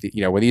 hey,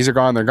 when these are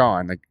gone, they're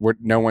gone. Like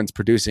no one's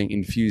producing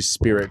infused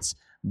spirits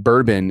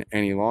bourbon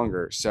any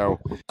longer. So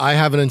I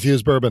have an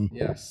infused bourbon.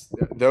 Yes,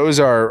 those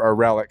are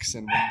relics,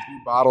 and when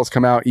new bottles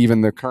come out,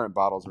 even the current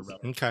bottles are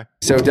relics. Okay,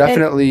 so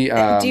definitely.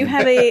 Do you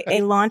have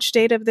a launch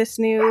date of this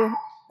new?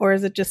 Or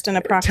is it just an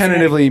approximate?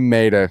 Tentatively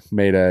May to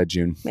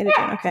June. May to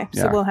June. Okay,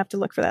 so we'll have to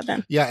look for that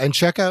then. Yeah, and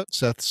check out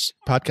Seth's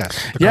podcast.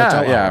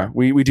 Yeah.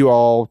 We do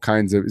all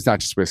kinds of. It's not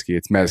just whiskey.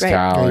 It's mezcal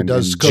and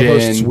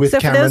gin. With so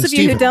for Cameron those of you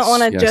Stevens. who don't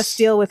want to just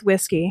deal with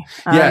whiskey,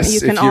 yes,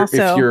 you can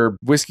if your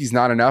whiskey's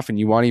not enough and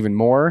you want even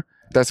more,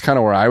 that's kind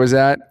of where I was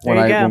at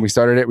when we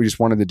started it. We just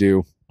wanted to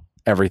do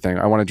everything.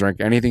 I want to drink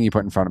anything you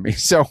put in front of me.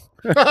 So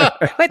wait,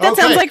 that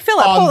sounds like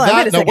Philip. Hold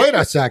on, wait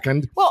a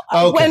second. Well,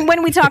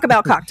 when we talk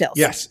about cocktails,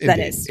 yes, indeed, that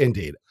is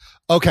indeed.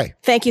 Okay.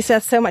 Thank you,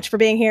 Seth, so much for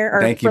being here,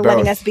 or for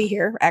letting us be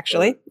here,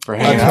 actually. For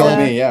hanging out with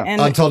me, yeah.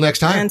 Until next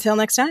time. Until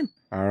next time.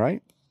 All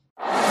right.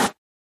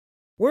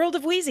 World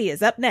of Wheezy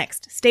is up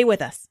next. Stay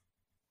with us.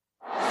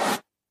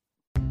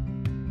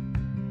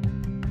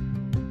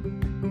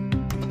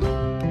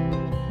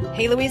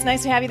 Hey, Louise,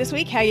 nice to have you this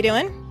week. How you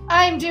doing?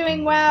 I'm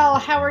doing well.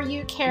 How are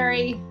you,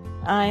 Carrie?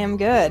 I am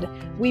good.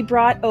 We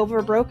brought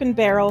over Broken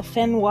Barrel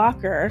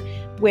Fenwalker,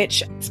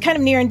 which is kind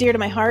of near and dear to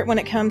my heart when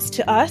it comes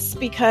to us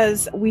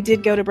because we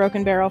did go to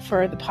Broken Barrel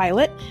for the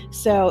pilot.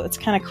 So it's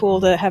kind of cool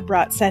to have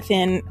brought Seth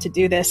in to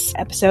do this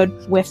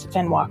episode with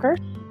Fenwalker.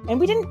 And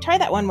we didn't try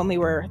that one when we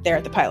were there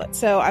at the pilot.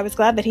 So I was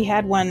glad that he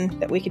had one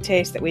that we could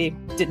taste that we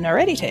didn't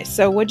already taste.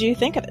 So what'd you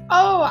think of it?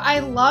 Oh, I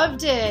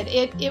loved it.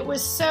 It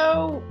was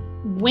so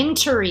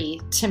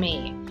wintry to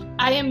me.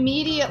 I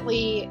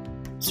immediately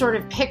sort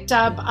of picked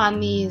up on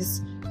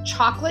these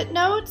chocolate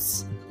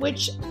notes,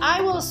 which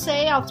I will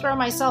say, I'll throw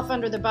myself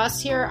under the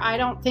bus here. I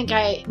don't think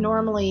I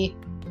normally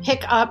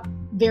pick up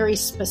very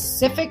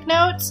specific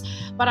notes,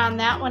 but on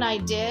that one I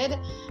did.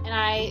 And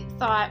I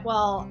thought,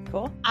 well,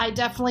 cool. I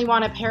definitely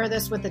want to pair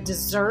this with a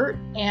dessert,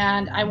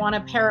 and I want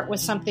to pair it with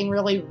something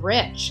really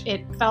rich.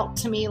 It felt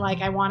to me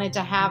like I wanted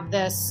to have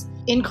this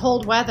in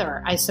cold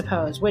weather, I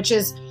suppose, which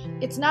is,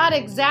 it's not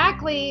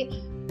exactly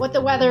what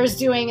the weather is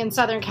doing in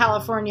Southern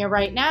California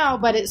right now,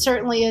 but it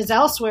certainly is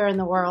elsewhere in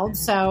the world.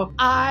 So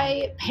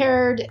I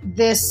paired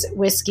this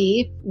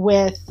whiskey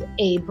with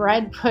a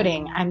bread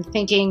pudding. I'm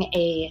thinking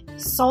a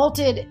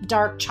salted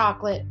dark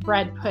chocolate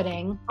bread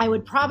pudding. I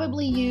would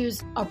probably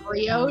use a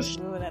brioche.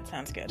 Ooh, that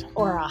sounds good.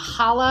 Or a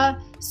challah,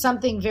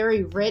 something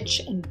very rich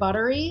and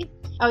buttery.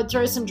 I would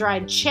throw some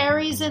dried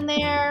cherries in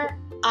there.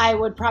 I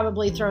would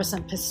probably throw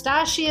some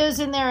pistachios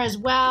in there as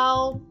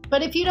well.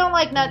 But if you don't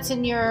like nuts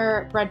in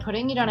your bread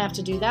pudding, you don't have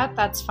to do that.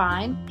 That's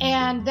fine.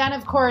 And then,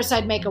 of course,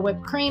 I'd make a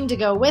whipped cream to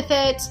go with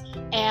it.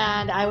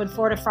 And I would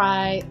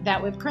fortify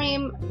that whipped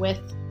cream with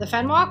the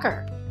Fen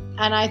Walker.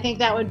 And I think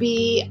that would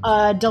be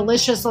a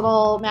delicious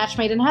little match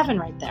made in heaven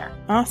right there.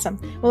 Awesome.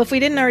 Well, if we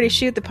didn't already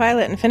shoot the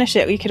pilot and finish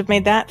it, we could have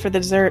made that for the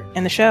dessert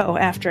in the show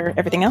after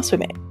everything else we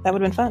made. That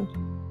would have been fun.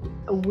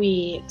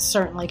 We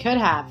certainly could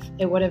have.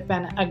 It would have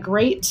been a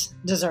great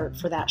dessert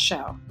for that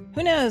show.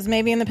 Who knows?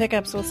 Maybe in the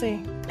pickups, we'll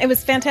see. It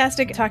was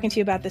fantastic talking to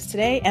you about this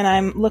today, and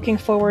I'm looking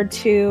forward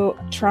to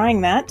trying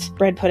that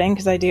bread pudding,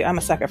 because I'm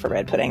a sucker for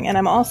bread pudding, and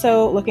I'm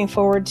also looking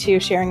forward to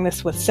sharing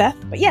this with Seth.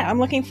 But yeah, I'm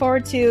looking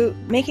forward to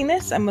making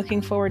this. I'm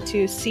looking forward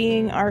to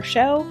seeing our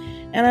show,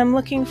 and I'm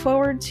looking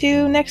forward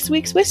to next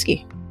week's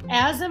whiskey.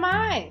 As am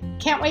I.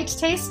 Can't wait to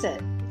taste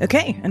it.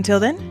 Okay, until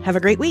then, have a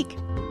great week.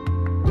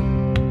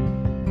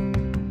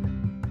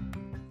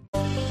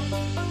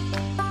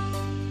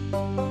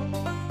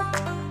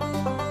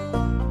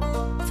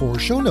 For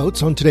show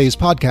notes on today's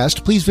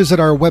podcast, please visit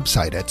our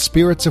website at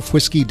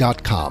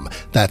spiritsofwhiskey.com.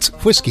 That's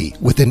whiskey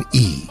with an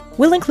E.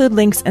 We'll include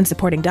links and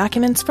supporting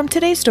documents from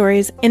today's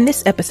stories in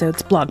this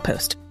episode's blog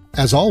post.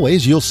 As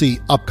always, you'll see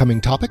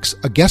upcoming topics,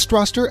 a guest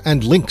roster,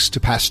 and links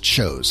to past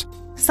shows.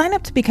 Sign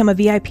up to become a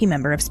VIP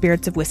member of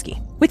Spirits of Whiskey.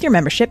 With your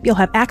membership, you'll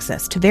have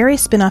access to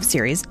various spin-off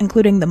series,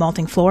 including The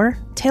Malting Floor,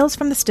 Tales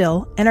from the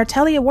Still, and our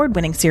Telly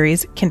Award-winning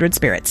series, Kindred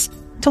Spirits.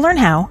 To learn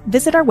how,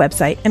 visit our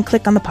website and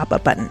click on the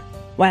pop-up button.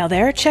 While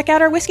there, check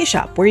out our whiskey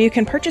shop, where you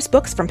can purchase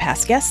books from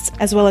past guests,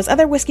 as well as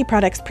other whiskey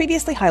products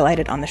previously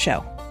highlighted on the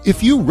show.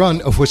 If you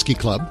run a whiskey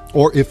club,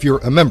 or if you're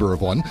a member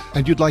of one,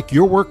 and you'd like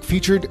your work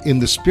featured in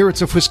the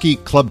Spirits of Whiskey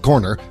Club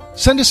Corner,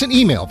 send us an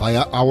email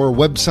via our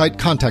website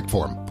contact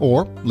form,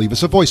 or leave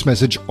us a voice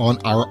message on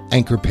our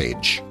Anchor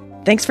page.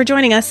 Thanks for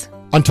joining us.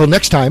 Until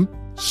next time,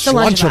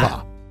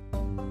 Sláinte.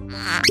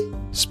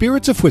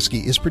 Spirits of Whiskey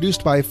is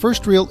produced by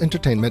First Reel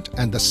Entertainment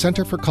and the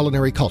Center for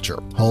Culinary Culture,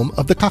 home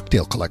of the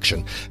Cocktail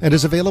Collection, and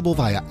is available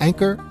via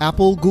Anchor,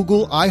 Apple,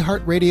 Google,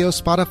 iHeartRadio,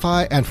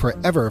 Spotify, and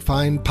wherever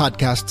fine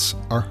podcasts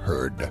are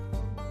heard.